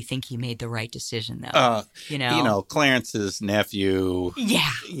totally think he made the right decision, though. You know, Clarence's nephew. Yeah.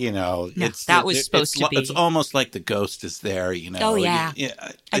 You know, No, that was supposed to be. It's almost like the ghost is there. You know. Oh yeah.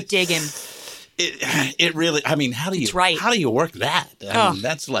 I dig him. It really. I mean, how do you work that? I mean,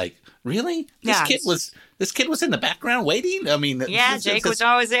 that's like really. This kid was in the background waiting. I mean, Jake was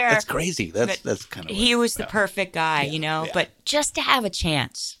always there. That's crazy. That's kind of. He was the perfect guy, you know. Yeah. But just to have a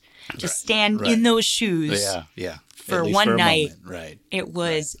chance to stand in those shoes. Yeah. For one night, right? It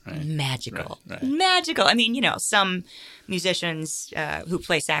was magical, magical. I mean, you know, some musicians who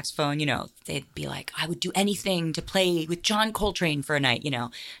play saxophone, you know, they'd be like, "I would do anything to play with John Coltrane for a night." You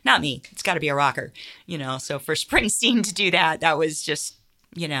know, not me. It's got to be a rocker. You know, so for Springsteen to do that was just,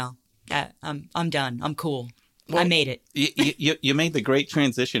 you know, I'm done. I'm cool. Well, I made it. you made the great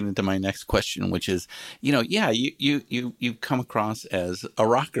transition into my next question, which is, you know, you come across as a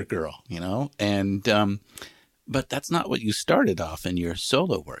rocker girl, you know, and. But that's not what you started off in your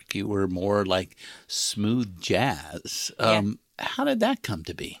solo work. You were more like smooth jazz. How did that come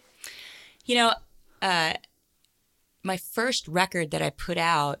to be? You know, my first record that I put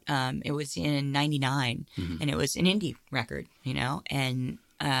out, it was in 99, and it was an indie record, you know, and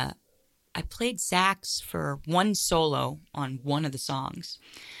I played sax for one solo on one of the songs.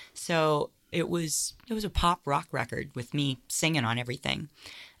 So it was a pop rock record with me singing on everything,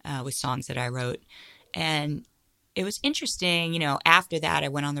 with songs that I wrote. And it was interesting, you know, after that I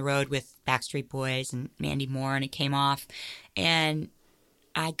went on the road with Backstreet Boys and Mandy Moore, and it came off, and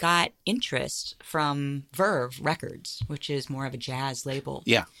I got interest from Verve Records, which is more of a jazz label.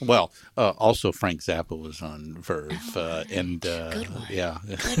 Yeah, well, also Frank Zappa was on Verve, and good one. Yeah,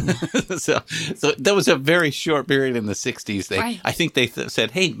 good one. so there was a very short period in the '60s. I think they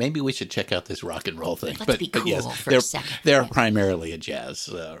said, "Hey, maybe we should check out this rock and roll thing." Let's be cool for a second. They're primarily a jazz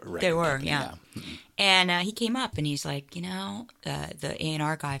record. They were, company, yeah. And he came up and he's like, you know, the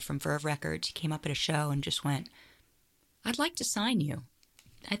A&R guy from Verve Records, he came up at a show and just went, "I'd like to sign you.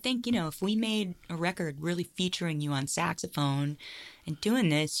 I think, you know, if we made a record really featuring you on saxophone and doing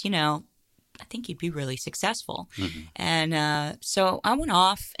this, you know, I think you'd be really successful." Mm-hmm. And so I went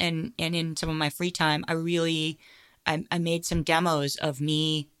off and in some of my free time, I made some demos of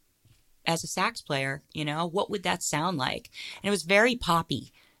me as a sax player, you know, what would that sound like? And it was very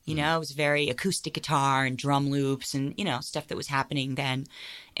poppy, you know, it was very acoustic guitar and drum loops and, you know, stuff that was happening then.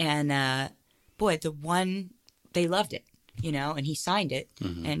 And boy, they loved it. You know, and he signed it,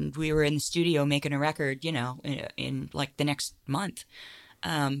 and we were in the studio making a record, you know, in like the next month.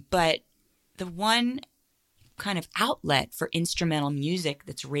 But the one kind of outlet for instrumental music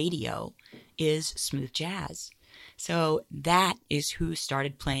that's radio is smooth jazz. So that is who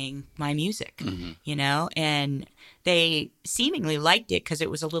started playing my music, you know, and they seemingly liked it because it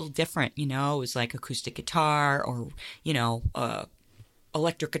was a little different, you know, it was like acoustic guitar or, you know,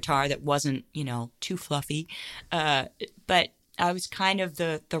 electric guitar that wasn't, you know, too fluffy. But I was kind of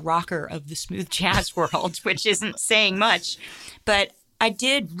the rocker of the smooth jazz world, which isn't saying much. But I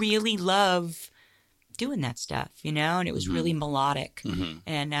did really love doing that stuff, you know, and it was really melodic.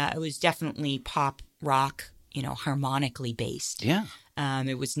 And it was definitely pop rock, you know, harmonically based. Yeah.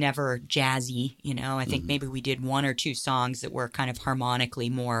 It was never jazzy, you know. I think maybe we did one or two songs that were kind of harmonically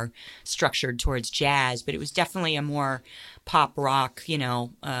more structured towards jazz, but it was definitely a more pop rock, you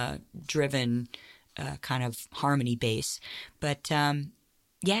know, driven kind of harmony base. But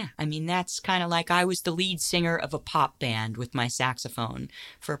yeah, I mean, that's kind of like I was the lead singer of a pop band with my saxophone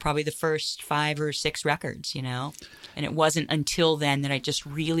for probably the first 5 or 6 records, you know. And it wasn't until then that I just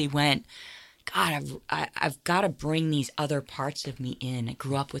really went, I've got to bring these other parts of me in. I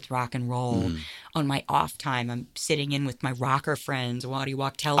grew up with rock and roll. On my off time, I'm sitting in with my rocker friends, Waddy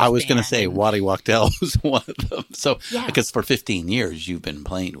Wachtel's I was going to band, say and- Waddy Wachtel was one of them. So, Yeah. because for 15 years you've been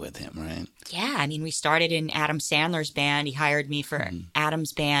playing with him, right? Yeah, I mean, we started in Adam Sandler's band. He hired me for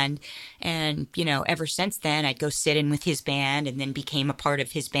Adam's band. And, ever since then, I'd go sit in with his band and then became a part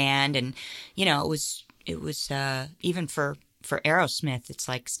of his band. And, it was even for Aerosmith, it's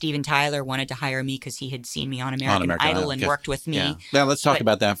like Steven Tyler wanted to hire me because he had seen me on American Idol and okay. worked with me. Yeah. Now, let's talk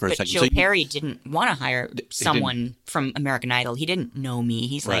about that for a But second. Joe So you- Perry didn't want to hire someone from American Idol. He didn't know me.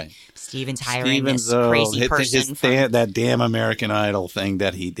 He's Right. like, Steven's hiring this crazy person. that damn American Idol thing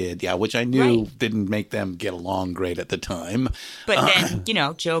that he did, which I knew Right. didn't make them get along great at the time. But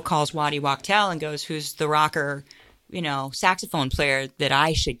then, Joe calls Waddy Wachtel and goes, who's the rocker, saxophone player that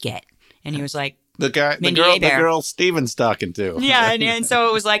I should get? And he was like, The Mindy the Abair. girl Steven's talking to. yeah, and so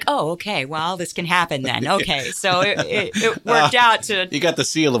it was like, oh, okay, well, this can happen then. Okay, so it worked out to. You got the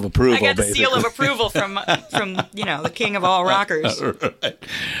seal of approval. I got the basically. seal of approval from the king of all rockers.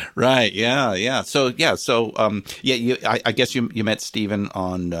 Right. Yeah. So I guess you met Steven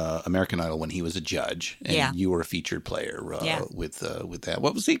on American Idol when he was a judge, and Yeah. you were a featured player Yeah. with that.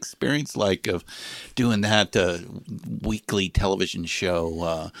 What was the experience like of doing that weekly television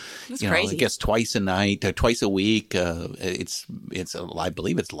show? It was I crazy. guess twice a night, twice a week. I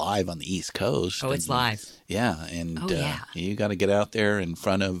believe it's live on the East Coast. Oh, it's live. Yeah, and Oh, yeah. you got to get out there in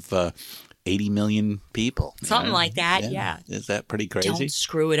front of 80 million people. Something like that, yeah. Is that pretty crazy? Don't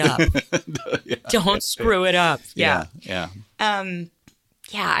screw it up. Don't screw it up. Yeah. Yeah.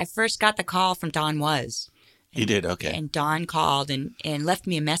 I first got the call from Don Was. You did? Okay. And Don called and left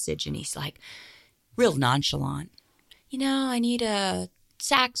me a message, and he's like, real nonchalant. I need a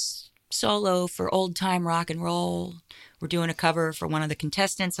sax solo for old time rock and roll. We're doing a cover for one of the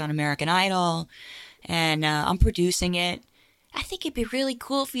contestants on American Idol, and I'm producing it. I think it'd be really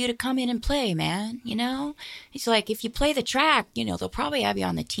cool for you to come in and play, man. He's like, if you play the track, they'll probably have you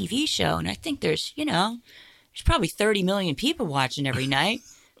on the TV show. And I think there's probably 30 million people watching every night.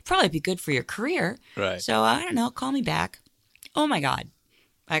 It'd probably be good for your career. Right. So I don't know. Call me back. Oh my God.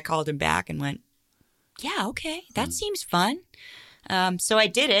 I called him back and went, yeah, okay. That seems fun. So I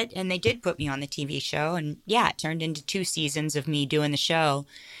did it, and they did put me on the TV show. And it turned into 2 seasons of me doing the show.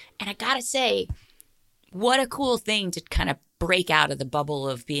 And I got to say, what a cool thing to kind of break out of the bubble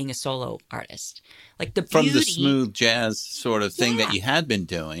of being a solo artist. Like the beauty. From the smooth jazz sort of thing that you had been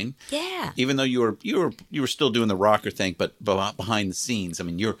doing. Yeah. Even though you were still doing the rocker thing, but behind the scenes, I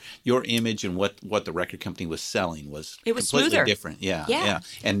mean, your image and what the record company was selling was completely smoother. different. Yeah. Yeah.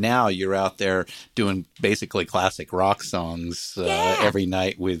 And now you're out there doing basically classic rock songs every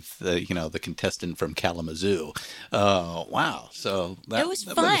night with the contestant from Kalamazoo. Wow. So that It was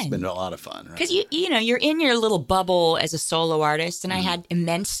that must have fun. been a lot of fun, right? Because you're in your little bubble as a solo artist, and I had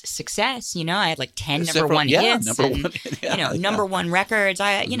immense success. I had like 10 number Several- one yeah, hits, number and, one- yeah, number one records.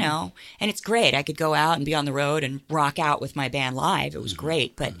 And it's great. I could go out and be on the road and rock out with my band live. It was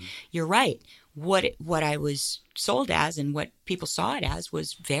great. But you're right. What I was sold as and what people saw it as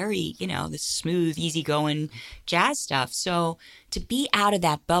was very, this smooth, easygoing jazz stuff. So to be out of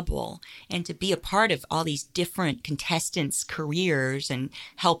that bubble and to be a part of all these different contestants' careers and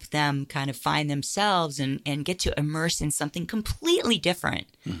help them kind of find themselves and get to immerse in something completely different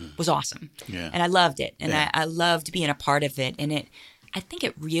was awesome. Yeah. And I loved it. And Yeah. I loved being a part of it. And I think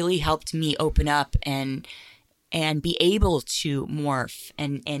it really helped me open up and be able to morph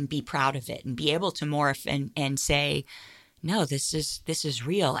and be proud of it and be able to morph and say, no, this is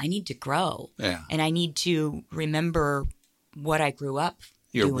real. I need to grow. Yeah. And I need to remember what I grew up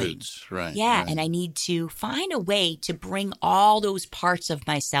Your doing. roots, right? Yeah. right. And I need to find a way to bring all those parts of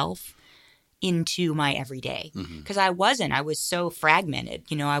myself into my everyday. Because I was so fragmented.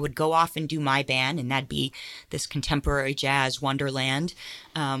 I would go off and do my band, and that'd be this contemporary jazz wonderland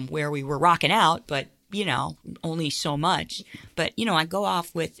where we were rocking out, but only so much. But, I go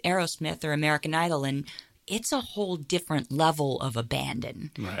off with Aerosmith or American Idol, and it's a whole different level of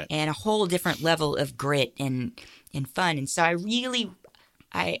abandon Right. and a whole different level of grit and fun. And so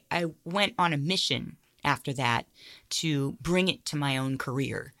I went on a mission after that to bring it to my own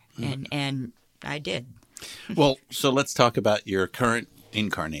career. And I did. Well, so let's talk about your current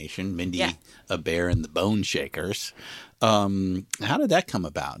incarnation, Mindy Yeah. Abair and the Bone Shakers. How did that come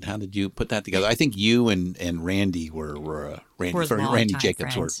about? How did you put that together? I think you and Randy were Randy longtime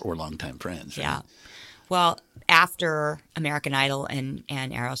Jacobs friends. were longtime friends. Right? Yeah. Well, after American Idol and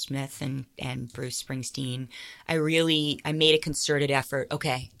Aerosmith and Bruce Springsteen, I made a concerted effort.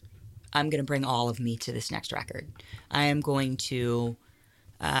 Okay, I'm going to bring all of me to this next record. I am going to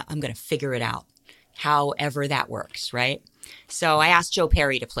I'm going to figure it out, however that works, right? So I asked Joe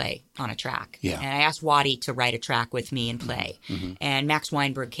Perry to play on a track. Yeah. And I asked Waddy to write a track with me and play. And Max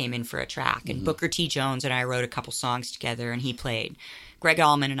Weinberg came in for a track. And Booker T. Jones and I wrote a couple songs together, and he played. Greg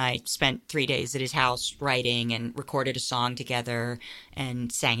Allman and I spent 3 days at his house writing and recorded a song together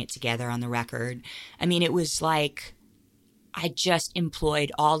and sang it together on the record. I mean, it was like I just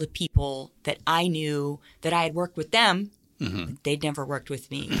employed all the people that I knew that I had worked with them. They'd never worked with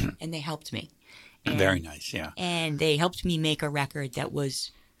me, and they helped me. And, Very nice, yeah. And they helped me make a record that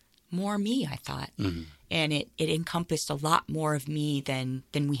was more me, I thought. And it encompassed a lot more of me than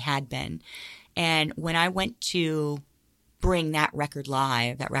we had been. And when I went to bring that record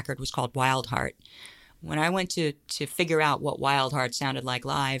live, that record was called Wild Heart. When I went to figure out what Wild Heart sounded like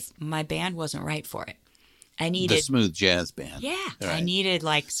live, my band wasn't right for it. I needed the smooth jazz band. Yeah. Right. I needed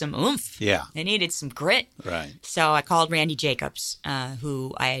like some oomph. Yeah. I needed some grit. Right. So I called Randy Jacobs,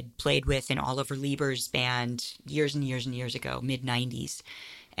 who I had played with in Oliver Lieber's band years and years and years ago, mid-90s.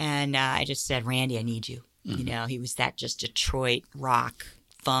 And I just said, Randy, I need you. You know, he was that just Detroit rock,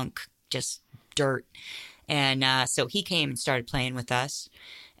 funk, just dirt. And so he came and started playing with us.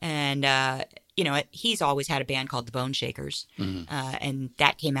 And, you know, he's always had a band called the Bone Shakers. And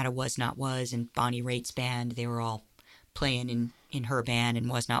that came out of Was Not Was and Bonnie Raitt's band. They were all playing in her band and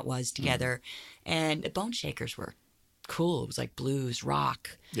Was Not Was together. And the Bone Shakers were cool. It was like blues,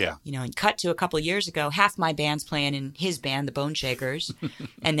 rock. Yeah. You know, and cut to a couple of years ago, half my band's playing in his band, the Bone Shakers.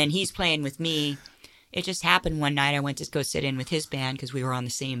 And then he's playing with me. It just happened one night I went to go sit in with his band because we were on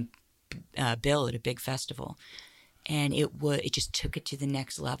the same bill at a big festival. And it just took it to the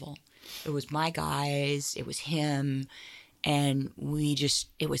next level. It was my guys, it was him, and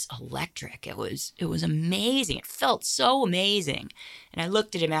it was electric. It was amazing. It felt so amazing. And I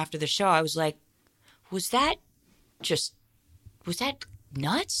looked at him after the show. I was like, was that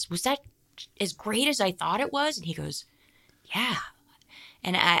nuts? Was that as great as I thought it was? And he goes, yeah.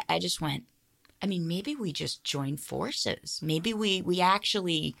 And I just went, I mean, maybe we just join forces. Maybe we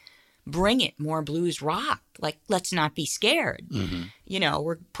actually bring it more blues rock. Like, let's not be scared. You know,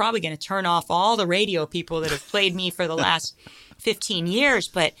 we're probably going to turn off all the radio people that have played me for the last 15 years.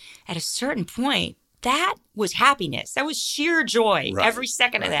 But at a certain point, that was happiness. That was sheer joy. Right. Every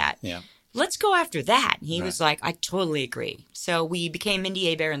second of that. Yeah. Let's go after that. And he was like, I totally agree. So we became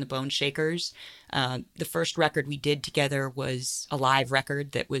Mindy Abair and the Bone Shakers. The first record we did together was a live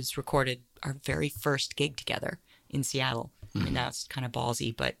record that was recorded our very first gig together in Seattle. I mean, that's kind of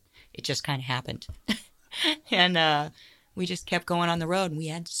ballsy, but it just kind of happened. And we just kept going on the road, and we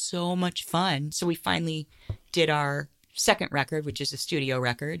had so much fun. So we finally did our second record, which is a studio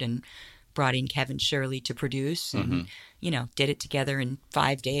record, and brought in Kevin Shirley to produce and, you know, did it together in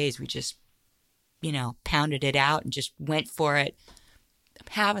 5 days. We just, you know, pounded it out and just went for it. I'm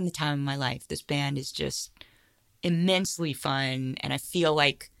having the time of my life. This band is just immensely fun, and I feel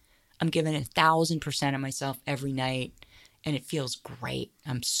like I'm giving 1,000% of myself every night, and it feels great.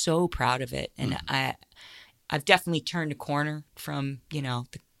 I'm so proud of it. And I've definitely turned a corner from, you know,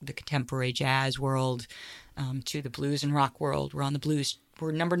 the contemporary jazz world to the blues and rock world. We're on the blues.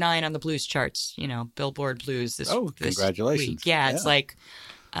 We're number 9 on the blues charts, you know, Billboard Blues this congratulations. week. Yeah, it's like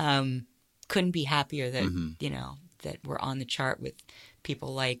couldn't be happier that, you know, that we're on the chart with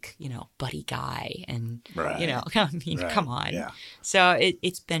people like, you know, Buddy Guy and, you know, I mean, come on. Yeah. So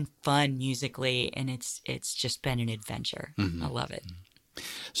it's been fun musically, and it's just been an adventure. I love it.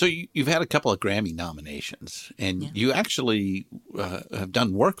 So you've had a couple of Grammy nominations, and you actually have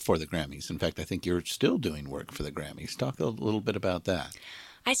done work for the Grammys. In fact, I think you're still doing work for the Grammys. Talk a little bit about that.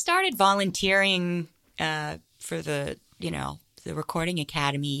 I started volunteering for the Recording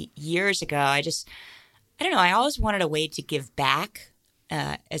Academy years ago. I don't know. I always wanted a way to give back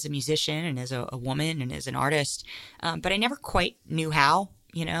as a musician and as a woman and as an artist, but I never quite knew how.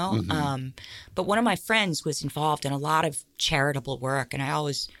 You know, but one of my friends was involved in a lot of charitable work, and I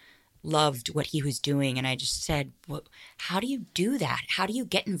always loved what he was doing. And I just said, well, how do you do that? How do you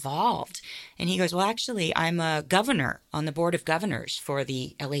get involved? And he goes, well, actually, I'm a governor on the board of governors for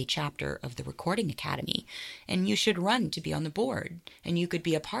the LA chapter of the Recording Academy, and you should run to be on the board, and you could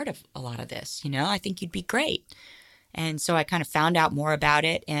be a part of a lot of this. You know, I think you'd be great. And so I kind of found out more about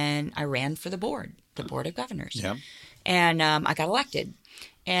it, and I ran for the board of governors. Yeah. And I got elected.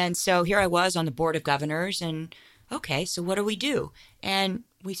 And so here I was on the board of governors, and okay, so what do we do? And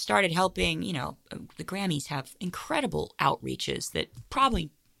we started helping, you know, the Grammys have incredible outreaches that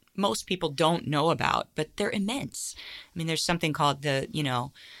probably most people don't know about, but they're immense. I mean, there's something called the, you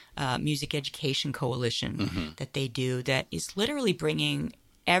know, Music Education Coalition that they do that is literally bringing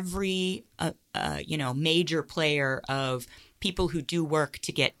every, you know, major player of people who do work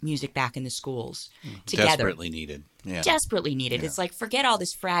to get music back in the schools together. Desperately needed. Yeah. Desperately needed. It's like, forget all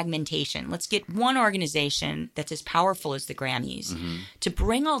this fragmentation. Let's get one organization that's as powerful as the Grammys to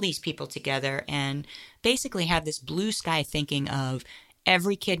bring all these people together and basically have this blue sky thinking of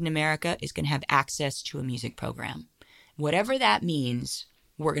every kid in America is going to have access to a music program. Whatever that means,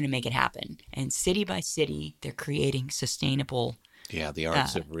 we're going to make it happen. And city by city, they're creating sustainable. Yeah, the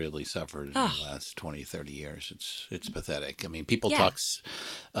arts have really suffered in the last 20, 30 years. It's pathetic. I mean, people talk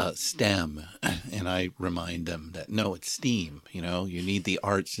STEM, and I remind them that, no, it's STEAM. You know, you need the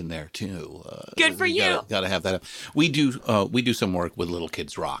arts in there, too. Good for you. Got to have that. We do some work with Little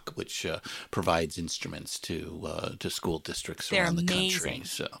Kids Rock, which provides instruments to school districts around the country.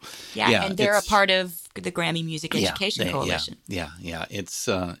 So, and they're a part of the Grammy Music Education Coalition. Yeah. It's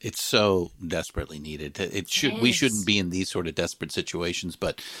so desperately needed. We shouldn't be in these sort of desperate situations,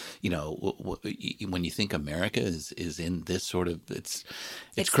 but you know, when you think America is in this sort of, it's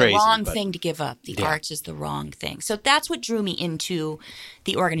crazy. The wrong thing to give up. The arts is the wrong thing. So that's what drew me into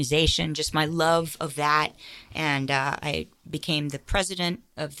the organization, just my love of that. And I became the president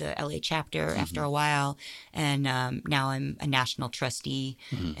of the LA chapter after a while, and now I'm a national trustee.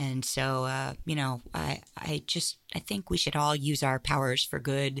 And so, you know, I think we should all use our powers for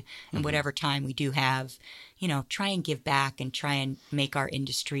good, and whatever time we do have, you know, try and give back and try and make our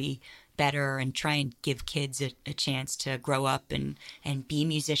industry better and try and give kids a chance to grow up and be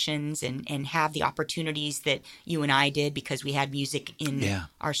musicians and have the opportunities that you and I did because we had music in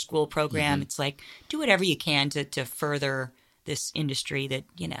our school program. It's like, do whatever you can to further this industry that,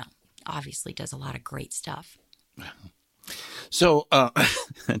 you know, obviously does a lot of great stuff. So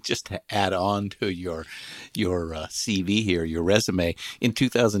just to add on to your CV here, your resume, in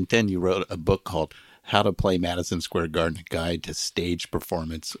 2010 you wrote a book called How to Play Madison Square Garden, a Guide to Stage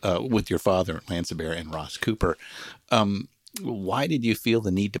Performance with your father, Lance Hebert, and Ross Cooper. Why did you feel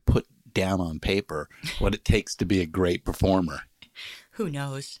the need to put down on paper what it takes to be a great performer? Who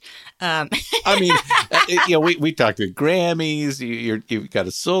knows? I mean, you know, we talked to Grammys. You've got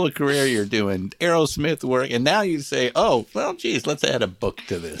a solo career. You're doing Aerosmith work, and now you say, "Oh, well, geez, let's add a book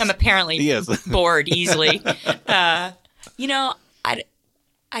to this." I'm apparently bored easily. You know,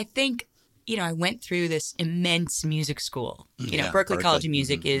 I think, you know, I went through this immense music school. You know, Berklee College of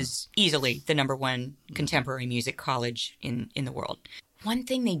Music is easily the #1 contemporary music college in the world. One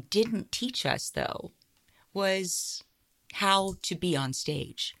thing they didn't teach us, though, was how to be on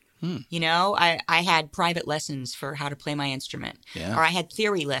stage. You know, I had private lessons for how to play my instrument, or I had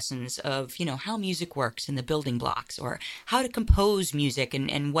theory lessons of, you know, how music works and the building blocks, or how to compose music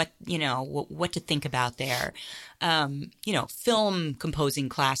and what, you know, what to think about there. You know, film composing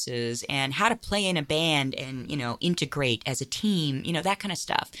classes and how to play in a band and, you know, integrate as a team, you know, that kind of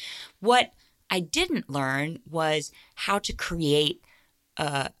stuff. What I didn't learn was how to create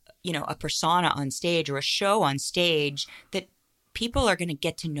you know, a persona on stage or a show on stage that people are going to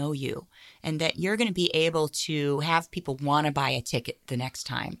get to know you and that you're going to be able to have people want to buy a ticket the next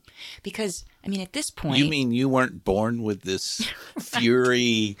time. Because, I mean, at this point... You mean you weren't born with this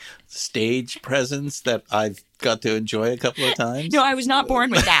fury stage presence that I've got to enjoy a couple of times? No, I was not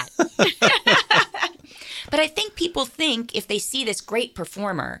born with that. But I think people think if they see this great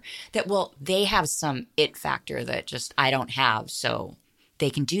performer that, well, they have some it factor that just I don't have, so... they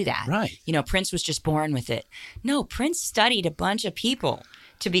can do that. Right. You know, Prince was just born with it. No, Prince studied a bunch of people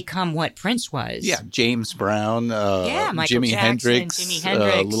to become what Prince was. Yeah, James Brown, Jimi Hendrix,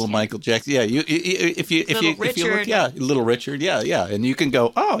 little Michael Jackson. Yeah, if you look, Little Richard. Yeah, and you can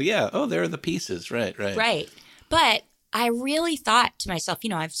go, oh, there are the pieces. Right. But I really thought to myself, you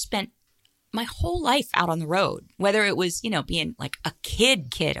know, I've spent my whole life out on the road, whether it was, you know, being like a kid,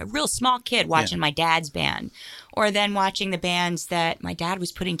 a real small kid watching my dad's band, or then watching the bands that my dad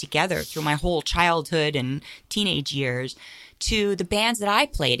was putting together through my whole childhood and teenage years, to the bands that I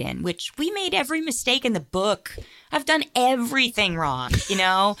played in, which we made every mistake in the book. I've done everything wrong, you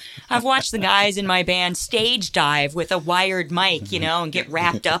know. I've watched the guys in my band stage dive with a wired mic, you know, and get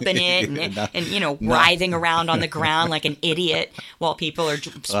wrapped up in it and you know, writhing around on the ground like an idiot while people are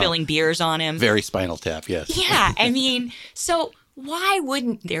spilling beers on him. Very Spinal Tap, yes. Yeah, I mean, so why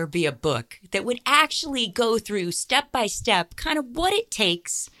wouldn't there be a book that would actually go through step by step kind of what it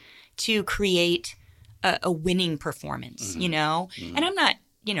takes to create a winning performance, you know? And I'm not,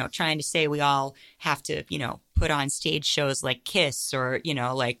 you know, trying to say we all have to, you know, put on stage shows like Kiss or, you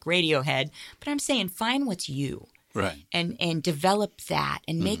know, like Radiohead, but I'm saying find what's you. Right. And develop that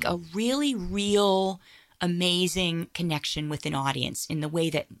and make a really real amazing connection with an audience in the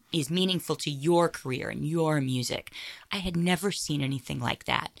way that is meaningful to your career and your music. I had never seen anything like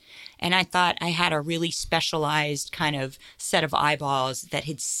that. And I thought I had a really specialized kind of set of eyeballs that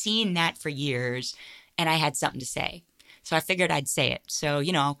had seen that for years, and I had something to say. So I figured I'd say it. So,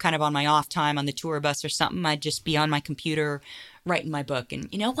 you know, kind of on my off time on the tour bus or something, I'd just be on my computer writing my book. And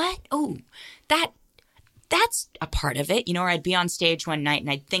you know what? Oh, that's a part of it. You know, or I'd be on stage one night and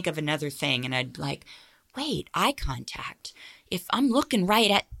I'd think of another thing and I'd like, wait, eye contact. If I'm looking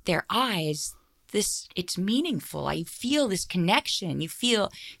right at their eyes, it's meaningful. I feel this connection.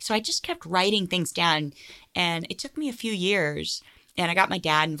 So I just kept writing things down, and it took me a few years, and I got my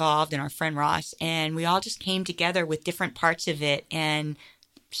dad involved and our friend Ross, and we all just came together with different parts of it. And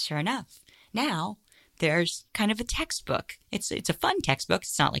sure enough, now there's kind of a textbook. It's a fun textbook.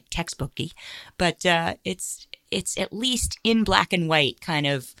 It's not like textbooky, but it's at least in black and white, kind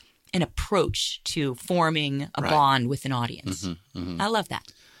of an approach to forming a bond with an audience. I love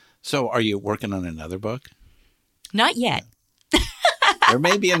that. So are you working on another book? Not yet. There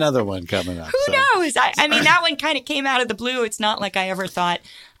may be another one coming up. Who knows? I mean, that one kind of came out of the blue. It's not like I ever thought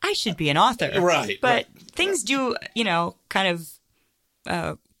I should be an author. Right. But things do, you know, kind of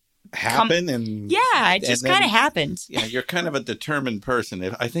happen. It just kind of happens. Yeah, you're kind of a determined person.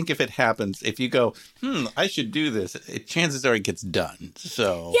 I think if it happens, if you go, I should do this, chances are it gets done.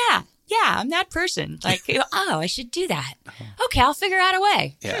 So Yeah, I'm that person. Like, I should do that. Okay, I'll figure out a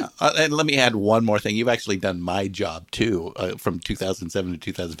way. Yeah. And let me add one more thing. You've actually done my job, too. From 2007 to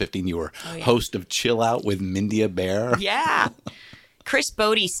 2015, you were host of Chill Out with Mindy Bear. Yeah. Chris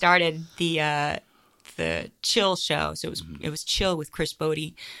Bodie started the Chill show. So it was Chill with Chris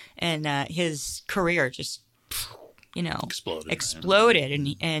Bodie. And his career just, you know,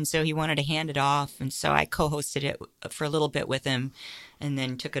 exploded. And so he wanted to hand it off. And so I co-hosted it for a little bit with him and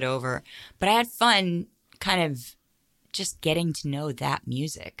then took it over. But I had fun kind of just getting to know that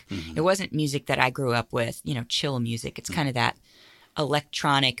music. It wasn't music that I grew up with, you know, chill music. It's kind of that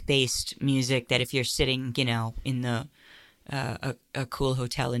electronic-based music that if you're sitting, you know, in the a cool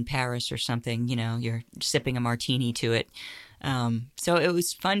hotel in Paris or something, you know, you're sipping a martini to it. So it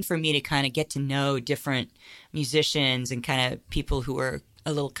was fun for me to kind of get to know different musicians and kind of people who were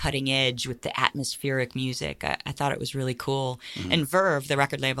a little cutting edge with the atmospheric music. I thought it was really cool. And Verve, the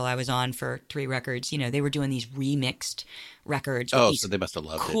record label I was on for 3 records, you know, they were doing these remixed records. With these so they must have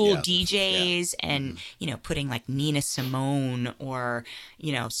loved cool it. DJs and, you know, putting like Nina Simone or,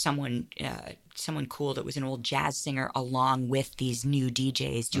 you know, someone cool that was an old jazz singer along with these new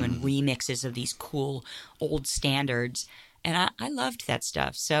DJs doing remixes of these cool old standards. And I loved that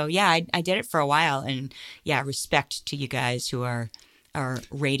stuff. So, yeah, I did it for a while. And, yeah, respect to you guys who are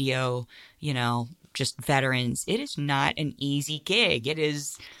radio, you know, just veterans. It is not an easy gig.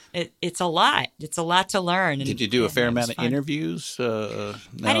 It's a lot. It's a lot to learn. And, did you do a fair amount of interviews? I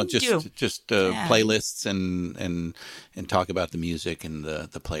didn't just playlists and talk about the music and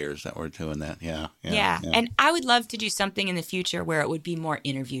the players that were doing that. Yeah. And I would love to do something in the future where it would be more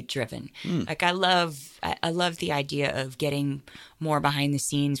interview driven. Like I love the idea of getting more behind the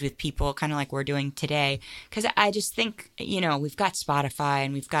scenes with people, kind of like we're doing today. Because I just think, you know, we've got Spotify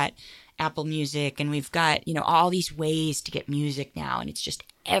and we've got Apple Music and we've got, you know, all these ways to get music now, and it's just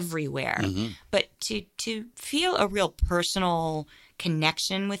everywhere. But to feel a real personal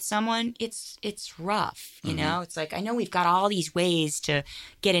connection with someone, it's rough, you know. It's like, I know we've got all these ways to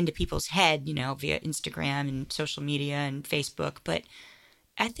get into people's head, you know, via Instagram and social media and Facebook, but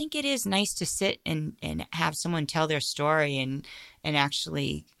I think it is nice to sit and have someone tell their story and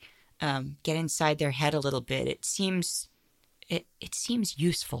actually get inside their head a little bit. It seems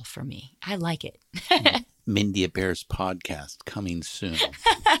useful for me. I like it. Mindy Bear's podcast coming soon.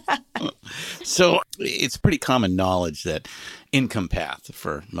 So it's pretty common knowledge that income path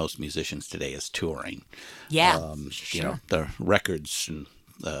for most musicians today is touring. Yeah, you know, the records and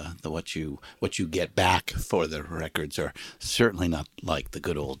the what you get back for the records are certainly not like the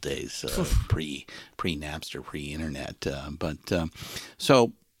good old days, pre Napster, pre-internet.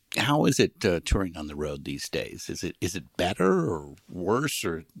 So how is it touring on the road these days? Is it better or worse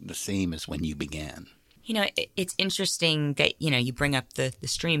or the same as when you began? You know, it's interesting that, you know, you bring up the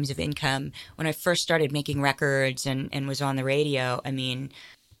streams of income. When I first started making records and was on the radio, I mean,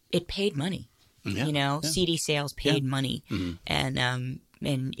 it paid money. Yeah, you know, CD sales paid money. And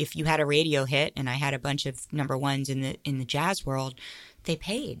if you had a radio hit, and I had a bunch of number ones in the jazz world, they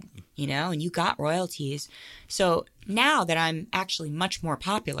paid, you know, and you got royalties. So now that I'm actually much more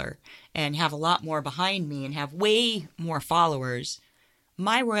popular and have a lot more behind me and have way more followers,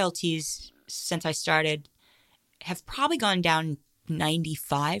 my royalties since I started have probably gone down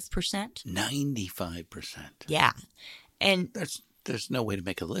 95%. 95%. Yeah. And There's no way to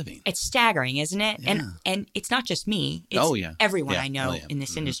make a living. it's staggering, isn't it? Yeah. And it's not just me. It's everyone I know in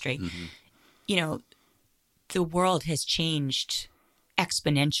this industry. You know, the world has changed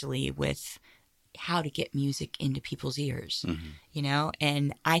exponentially with how to get music into people's ears, you know,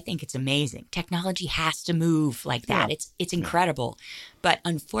 and I think it's amazing. Technology has to move like that. Yeah. It's incredible. But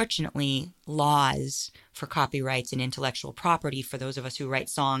unfortunately, laws for copyrights and intellectual property for those of us who write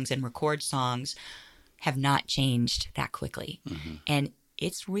songs and record songs have not changed that quickly. And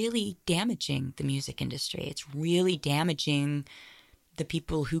it's really damaging the music industry. It's really damaging the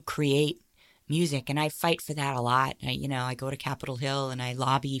people who create music, and I fight for that a lot. I go to Capitol Hill and I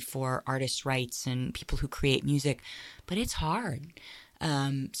lobby for artists' rights and people who create music, but it's hard.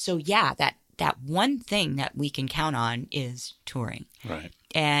 So yeah, that one thing that we can count on is touring. Right.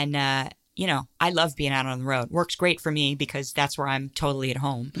 And I love being out on the road. Works great for me because that's where I'm totally at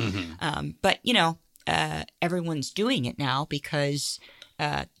home. But everyone's doing it now because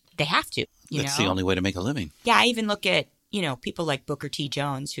they have to. That's the only way to make a living. Yeah, I even look at people like Booker T.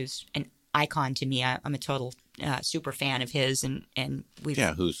 Jones, who's an icon to me. I'm a total super fan of his, and we've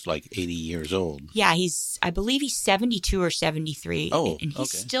who's like 80 years old. Yeah, I believe he's 72 or 73. Oh, and he's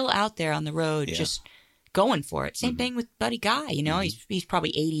okay. still out there on the road, just going for it. Same thing with Buddy Guy. He's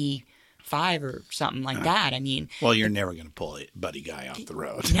probably 85 or something like that. I mean, well, you're never going to pull Buddy Guy off the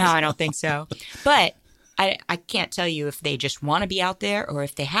road. No, I don't think so. But I can't tell you if they just want to be out there or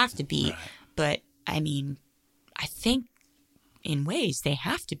if they have to be. Right. But I mean, I think in ways they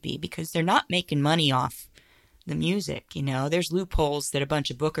have to be because they're not making money off the music. There's loopholes that a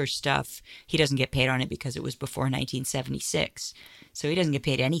bunch of Booker stuff, he doesn't get paid on it because it was before 1976. So he doesn't get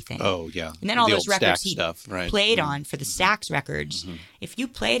paid anything. Oh, yeah. And then all the those records he right. played on for the Stax records, if you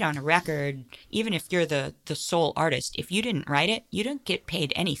played on a record, even if you're the sole artist, if you didn't write it, you don't get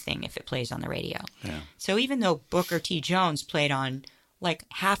paid anything if it plays on the radio. Yeah. So even though Booker T. Jones played on like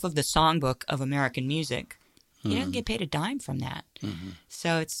half of the songbook of American music, he doesn't get paid a dime from that.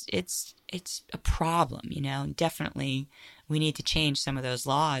 So it's a problem, and definitely we need to change some of those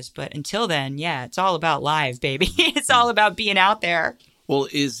laws. But until then, it's all about live, baby. It's all about being out there. Well,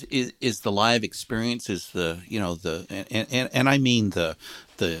 is the live experience and I mean the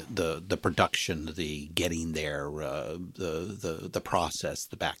production, the getting there, the process,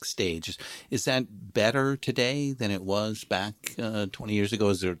 the backstage, is that better today than it was back 20 years ago?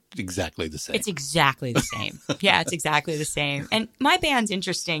 Is it exactly the same? It's exactly the same. Yeah, it's exactly the same. And my band's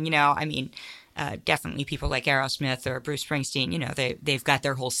interesting. Definitely people like Aerosmith or Bruce Springsteen. They've got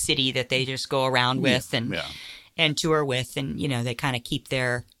their whole city that they just go around with and tour with, and they kind of keep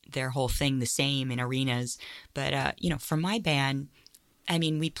their whole thing the same in arenas. But for my band,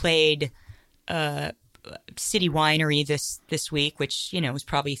 we played City Winery this week, which was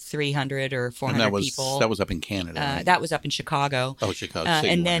probably 300 or 400 people. That was up in Canada. Right? That was up in Chicago. Oh, Chicago.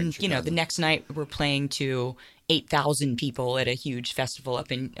 And then the next night we're playing to 8,000 people at a huge festival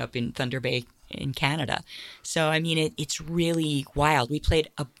up in Thunder Bay in Canada. So it's really wild. We played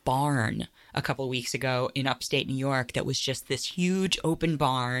a barn a couple of weeks ago in upstate New York that was just this huge open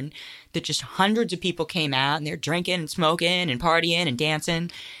barn that just hundreds of people came out and they're drinking and smoking and partying and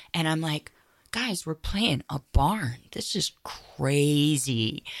dancing. And I'm like, guys, we're playing a barn. This is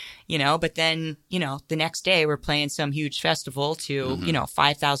crazy, but then, the next day we're playing some huge festival to,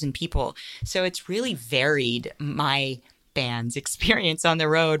 5,000 people. So it's really varied my band's experience on the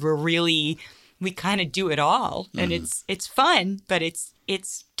road. We kind of do it all, and it's fun, but it's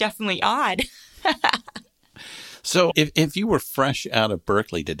definitely odd. So if you were fresh out of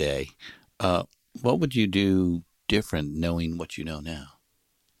Berklee today, what would you do different knowing what you know now?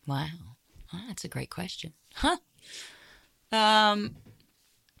 Wow. Well, that's a great question. Huh?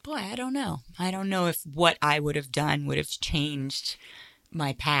 Boy, I don't know. I don't know if what I would have done would have changed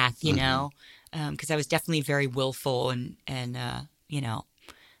my path, because I was definitely very willful and I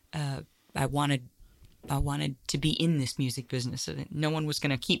wanted to be in this music business. So that no one was going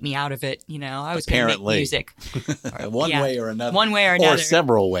to keep me out of it. I was going to make music. One way or another. One way or another. Or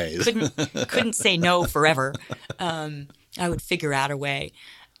several ways. Couldn't say no forever. I would figure out a way.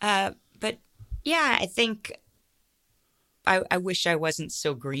 But yeah, I think I wish I wasn't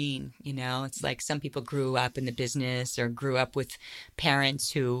so green. It's like some people grew up in the business or grew up with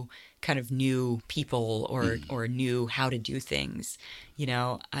parents who kind of knew people or knew how to do things.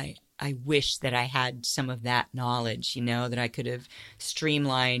 I wish that I had some of that knowledge, that I could have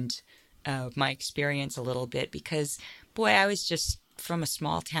streamlined my experience a little bit because, boy, I was just from a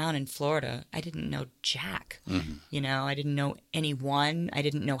small town in Florida. I didn't know jack. I didn't know anyone. I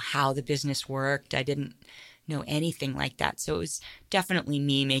didn't know how the business worked. I didn't know anything like that. So it was definitely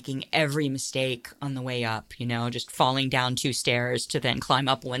me making every mistake on the way up, just falling down 2 stairs to then climb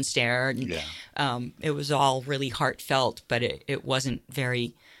up 1 stair. And, it was all really heartfelt, but it wasn't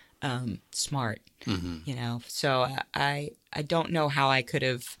very smart, So I don't know how I could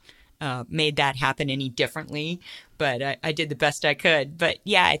have made that happen any differently, but I did the best I could. But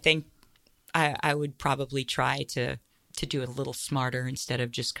yeah, I think I would probably try to do it a little smarter instead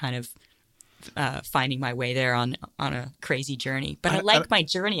of just kind of finding my way there on a crazy journey. But I like my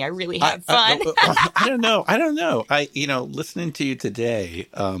journey. I really had fun. I don't know. Listening to you today,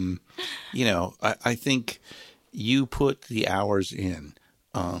 I think you put the hours in.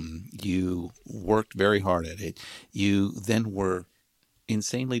 You worked very hard at it. You then were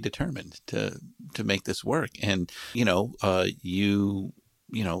insanely determined to make this work. And, you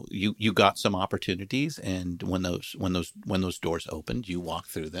got some opportunities, and when those doors opened, you walked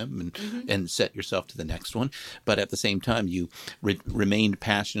through them and set yourself to the next one. But at the same time, you remained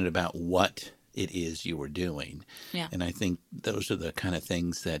passionate about what it is you were doing. Yeah. And I think those are the kind of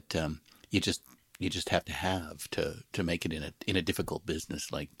things that you just have to make it in a difficult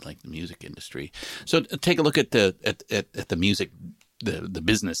business like the music industry. So take a look at the music. The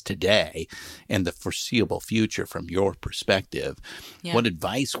business today and the foreseeable future from your perspective. Yeah. What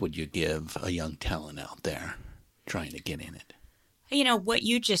advice would you give a young talent out there trying to get in it? What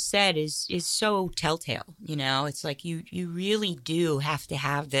you just said is so telltale. It's like you really do have to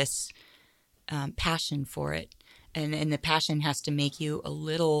have this passion for it, and the passion has to make you a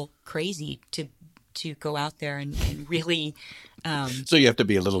little crazy to go out there and really. So you have to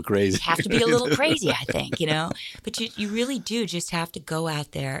be a little crazy. Have to be a little crazy, I think, But you really do just have to go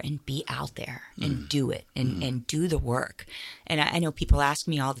out there and be out there and do it and do the work. And I know people ask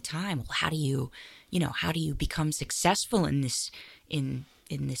me all the time, well, how do you become successful in this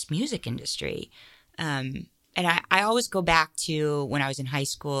music industry? And I always go back to when I was in high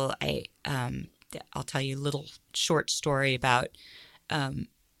school. I'll tell you a little short story about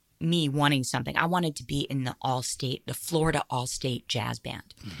me wanting something. I wanted to be in the Florida All-State Jazz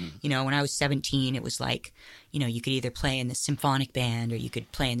Band. Mm-hmm. When I was 17, it was like, you could either play in the symphonic band or you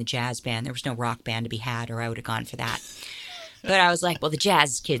could play in the jazz band. There was no rock band to be had, or I would have gone for that. But I was like, well, the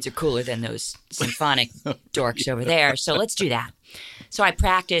jazz kids are cooler than those symphonic dorks over there, so let's do that. So I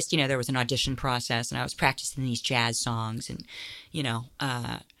practiced, there was an audition process, and I was practicing these jazz songs, and,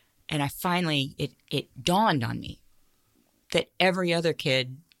 and I finally, it dawned on me that every other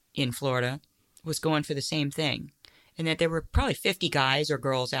kid in Florida was going for the same thing, and that there were probably 50 guys or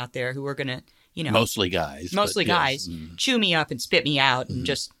girls out there who were going to, mostly guys, yes. Chew me up and spit me out and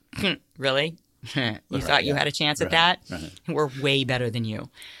just, really? You thought you had a chance at that? Right. We're way better than you.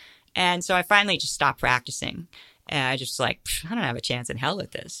 And so I finally just stopped practicing, and I just I don't have a chance in hell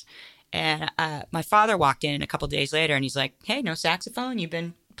at this. And my father walked in a couple of days later, and he's like, hey, no saxophone? You've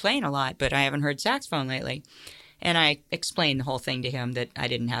been playing a lot, but I haven't heard saxophone lately. And I explained the whole thing to him, that I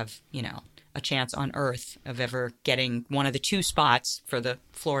didn't have, a chance on earth of ever getting one of the 2 spots for the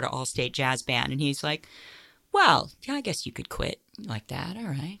Florida All-State Jazz Band. And he's like, well, yeah, I guess you could quit like that. All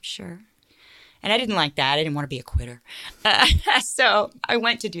right, sure. And I didn't like that. I didn't want to be a quitter. So I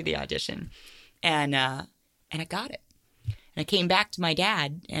went to do the audition, and I got it. And I came back to my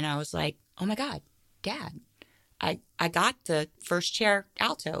dad, and I was like, oh, my God, Dad, I got the first chair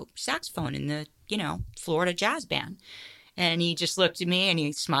alto saxophone in the Florida Jazz Band. And he just looked at me and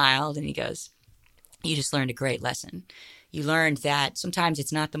he smiled and he goes, you just learned a great lesson. You learned that sometimes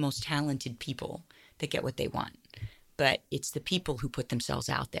it's not the most talented people that get what they want, but it's the people who put themselves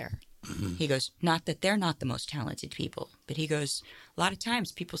out there. Mm-hmm. He goes, not that they're not the most talented people, but he goes, a lot of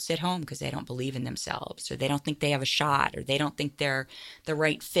times people sit home because they don't believe in themselves, or they don't think they have a shot, or they don't think they're the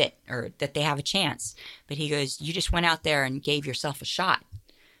right fit, or that they have a chance. But he goes, you just went out there and gave yourself a shot.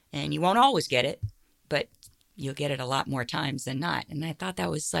 And you won't always get it, but you'll get it a lot more times than not. And I thought that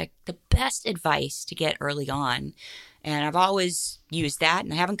was like the best advice to get early on. And I've always used that,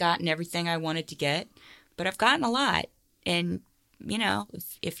 and I haven't gotten everything I wanted to get, but I've gotten a lot. And,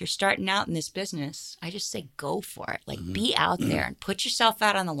 if you're starting out in this business, I just say go for it. Like, be out there and put yourself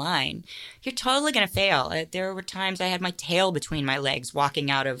out on the line. You're totally going to fail. There were times I had my tail between my legs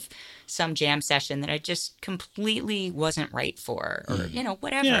walking out of some jam session that I just completely wasn't right for, or,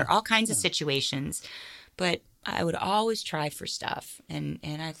 whatever, all kinds of situations. But I would always try for stuff, and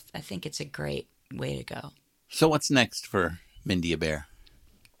I think it's a great way to go. So what's next for Mindy Abair?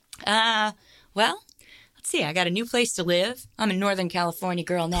 Well, let's see. I got a new place to live. I'm a Northern California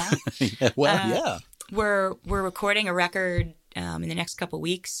girl now. Yeah. We're recording a record in the next couple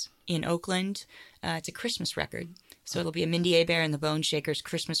weeks in Oakland. It's a Christmas record. So it'll be a Mindy Abair and the Bone Shakers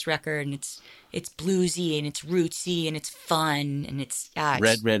Christmas record, and it's bluesy and it's rootsy and it's fun and it's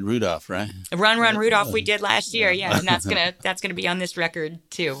Red Rudolph, right? Run Rudolph we did last year, yeah, and that's gonna be on this record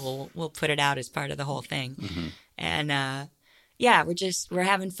too. We'll put it out as part of the whole thing, and yeah, we're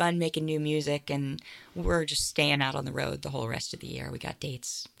having fun making new music, and we're just staying out on the road the whole rest of the year. We got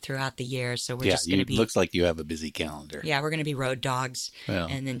dates throughout the year, so we're just going to be... looks like you have a busy calendar. Yeah, we're going to be road dogs, well,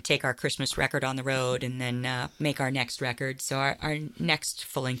 and then take our Christmas record on the road, and then make our next record. So our next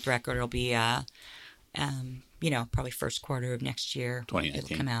full-length record will be, probably first quarter of next year. 2019.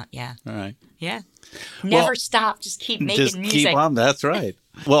 It'll come out, yeah. All right. Yeah. Never stop. Just keep making music. Keep on. That's right.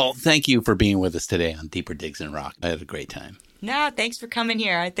 Well, thank you for being with us today on Deeper Digs in Rock. I had a great time. No, thanks for coming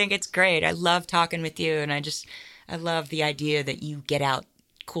here. I think it's great. I love talking with you, and I love the idea that you get out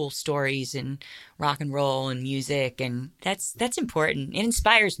cool stories and rock and roll and music, and that's important. It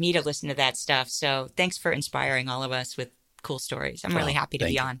inspires me to listen to that stuff. So thanks for inspiring all of us with cool stories. I'm really happy to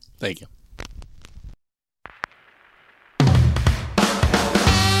be on. Thank you.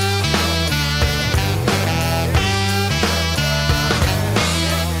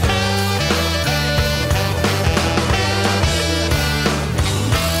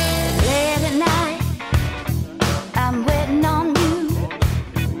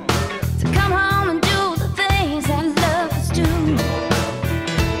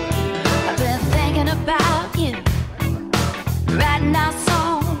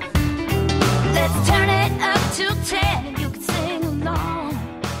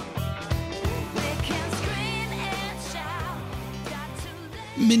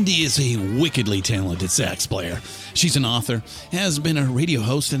 Mindy is a wickedly talented sax player. She's an author, has been a radio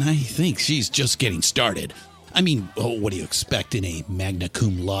host, and I think she's just getting started. I mean, what do you expect in a magna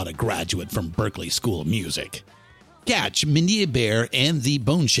cum laude graduate from Berklee School of Music? Catch Mindy Abair and the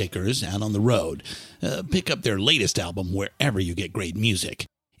Bone Shakers out on the road. Pick up their latest album wherever you get great music.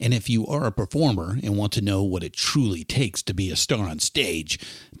 And if you are a performer and want to know what it truly takes to be a star on stage,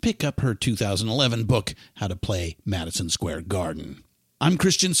 pick up her 2011 book, How to Play Madison Square Garden. I'm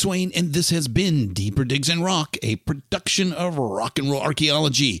Christian Swain, and this has been Deeper Digs in Rock, a production of Rock and Roll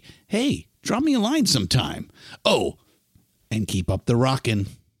Archaeology. Hey, drop me a line sometime. Oh, and keep up the rockin'.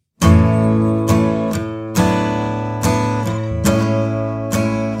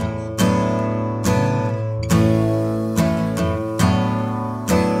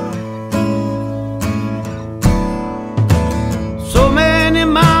 So many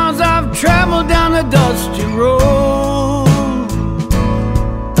miles I've traveled down a dusty road.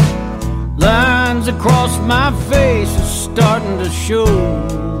 Lines across my face are starting to show.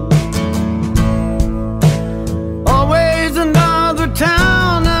 Always another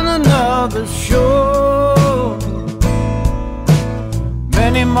town and another shore.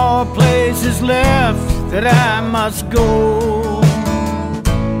 Many more places left that I must go.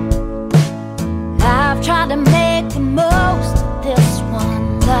 I've tried to make the most of this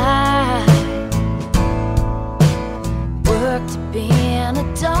one life. Worked being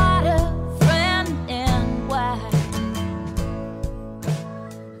a daughter,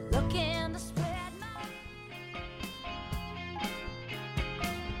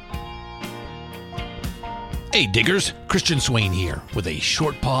 Hey diggers, Christian Swain here with a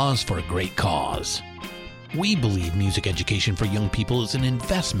short pause for a great cause. We believe music education for young people is an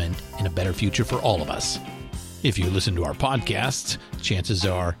investment in a better future for all of us. If you listen to our podcasts, chances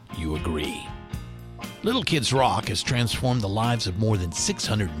are you agree. Little Kids Rock has transformed the lives of more than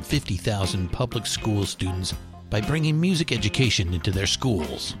 650,000 public school students by bringing music education into their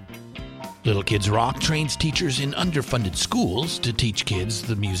schools. Little Kids Rock trains teachers in underfunded schools to teach kids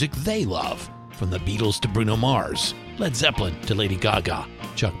the music they love. From the Beatles to Bruno Mars, Led Zeppelin to Lady Gaga,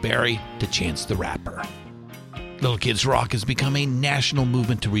 Chuck Berry to Chance the Rapper. Little Kids Rock has become a national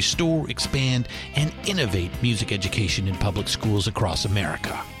movement to restore, expand, and innovate music education in public schools across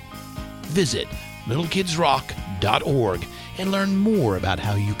America. Visit littlekidsrock.org and learn more about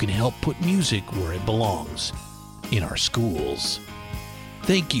how you can help put music where it belongs, in our schools.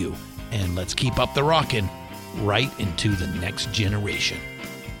 Thank you, and let's keep up the rockin' right into the next generation.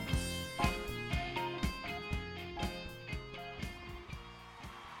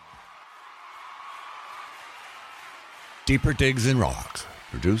 Deeper Digs in Rock,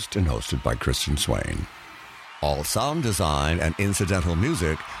 produced and hosted by Christian Swain. All sound design and incidental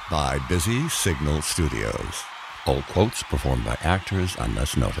music by Busy Signal Studios. All quotes performed by actors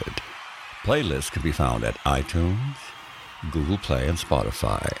unless noted. Playlists can be found at iTunes, Google Play, and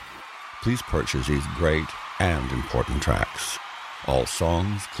Spotify. Please purchase these great and important tracks. All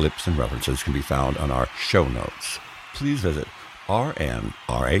songs, clips, and references can be found on our show notes. Please visit rnrap.com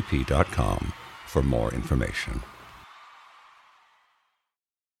for more information.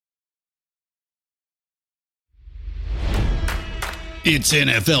 It's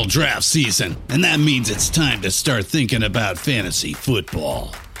NFL draft season, and that means it's time to start thinking about fantasy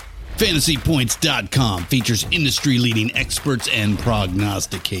football. FantasyPoints.com features industry-leading experts and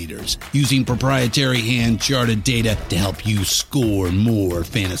prognosticators using proprietary hand-charted data to help you score more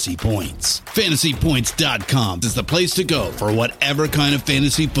fantasy points. FantasyPoints.com is the place to go for whatever kind of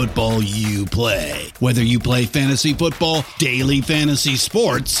fantasy football you play. Whether you play fantasy football, daily fantasy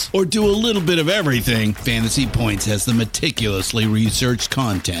sports, or do a little bit of everything, Fantasy Points has the meticulously researched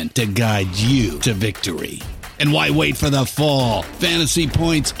content to guide you to victory. And why wait for the fall? Fantasy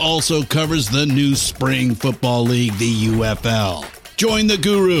Points also covers the new spring football league, the UFL. Join the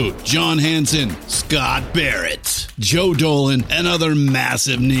guru, John Hansen, Scott Barrett, Joe Dolan, and other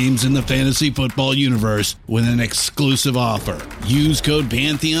massive names in the fantasy football universe with an exclusive offer. Use code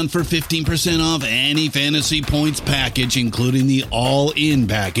Pantheon for 15% off any Fantasy Points package, including the all-in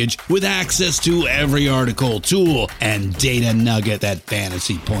package, with access to every article, tool, and data nugget that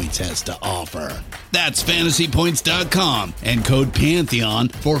Fantasy Points has to offer. That's FantasyPoints.com and code Pantheon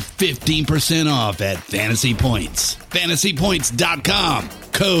for 15% off at Fantasy Points. FantasyPoints.com,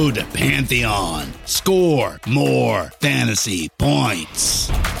 code Pantheon. Score more fantasy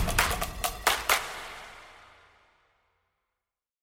points.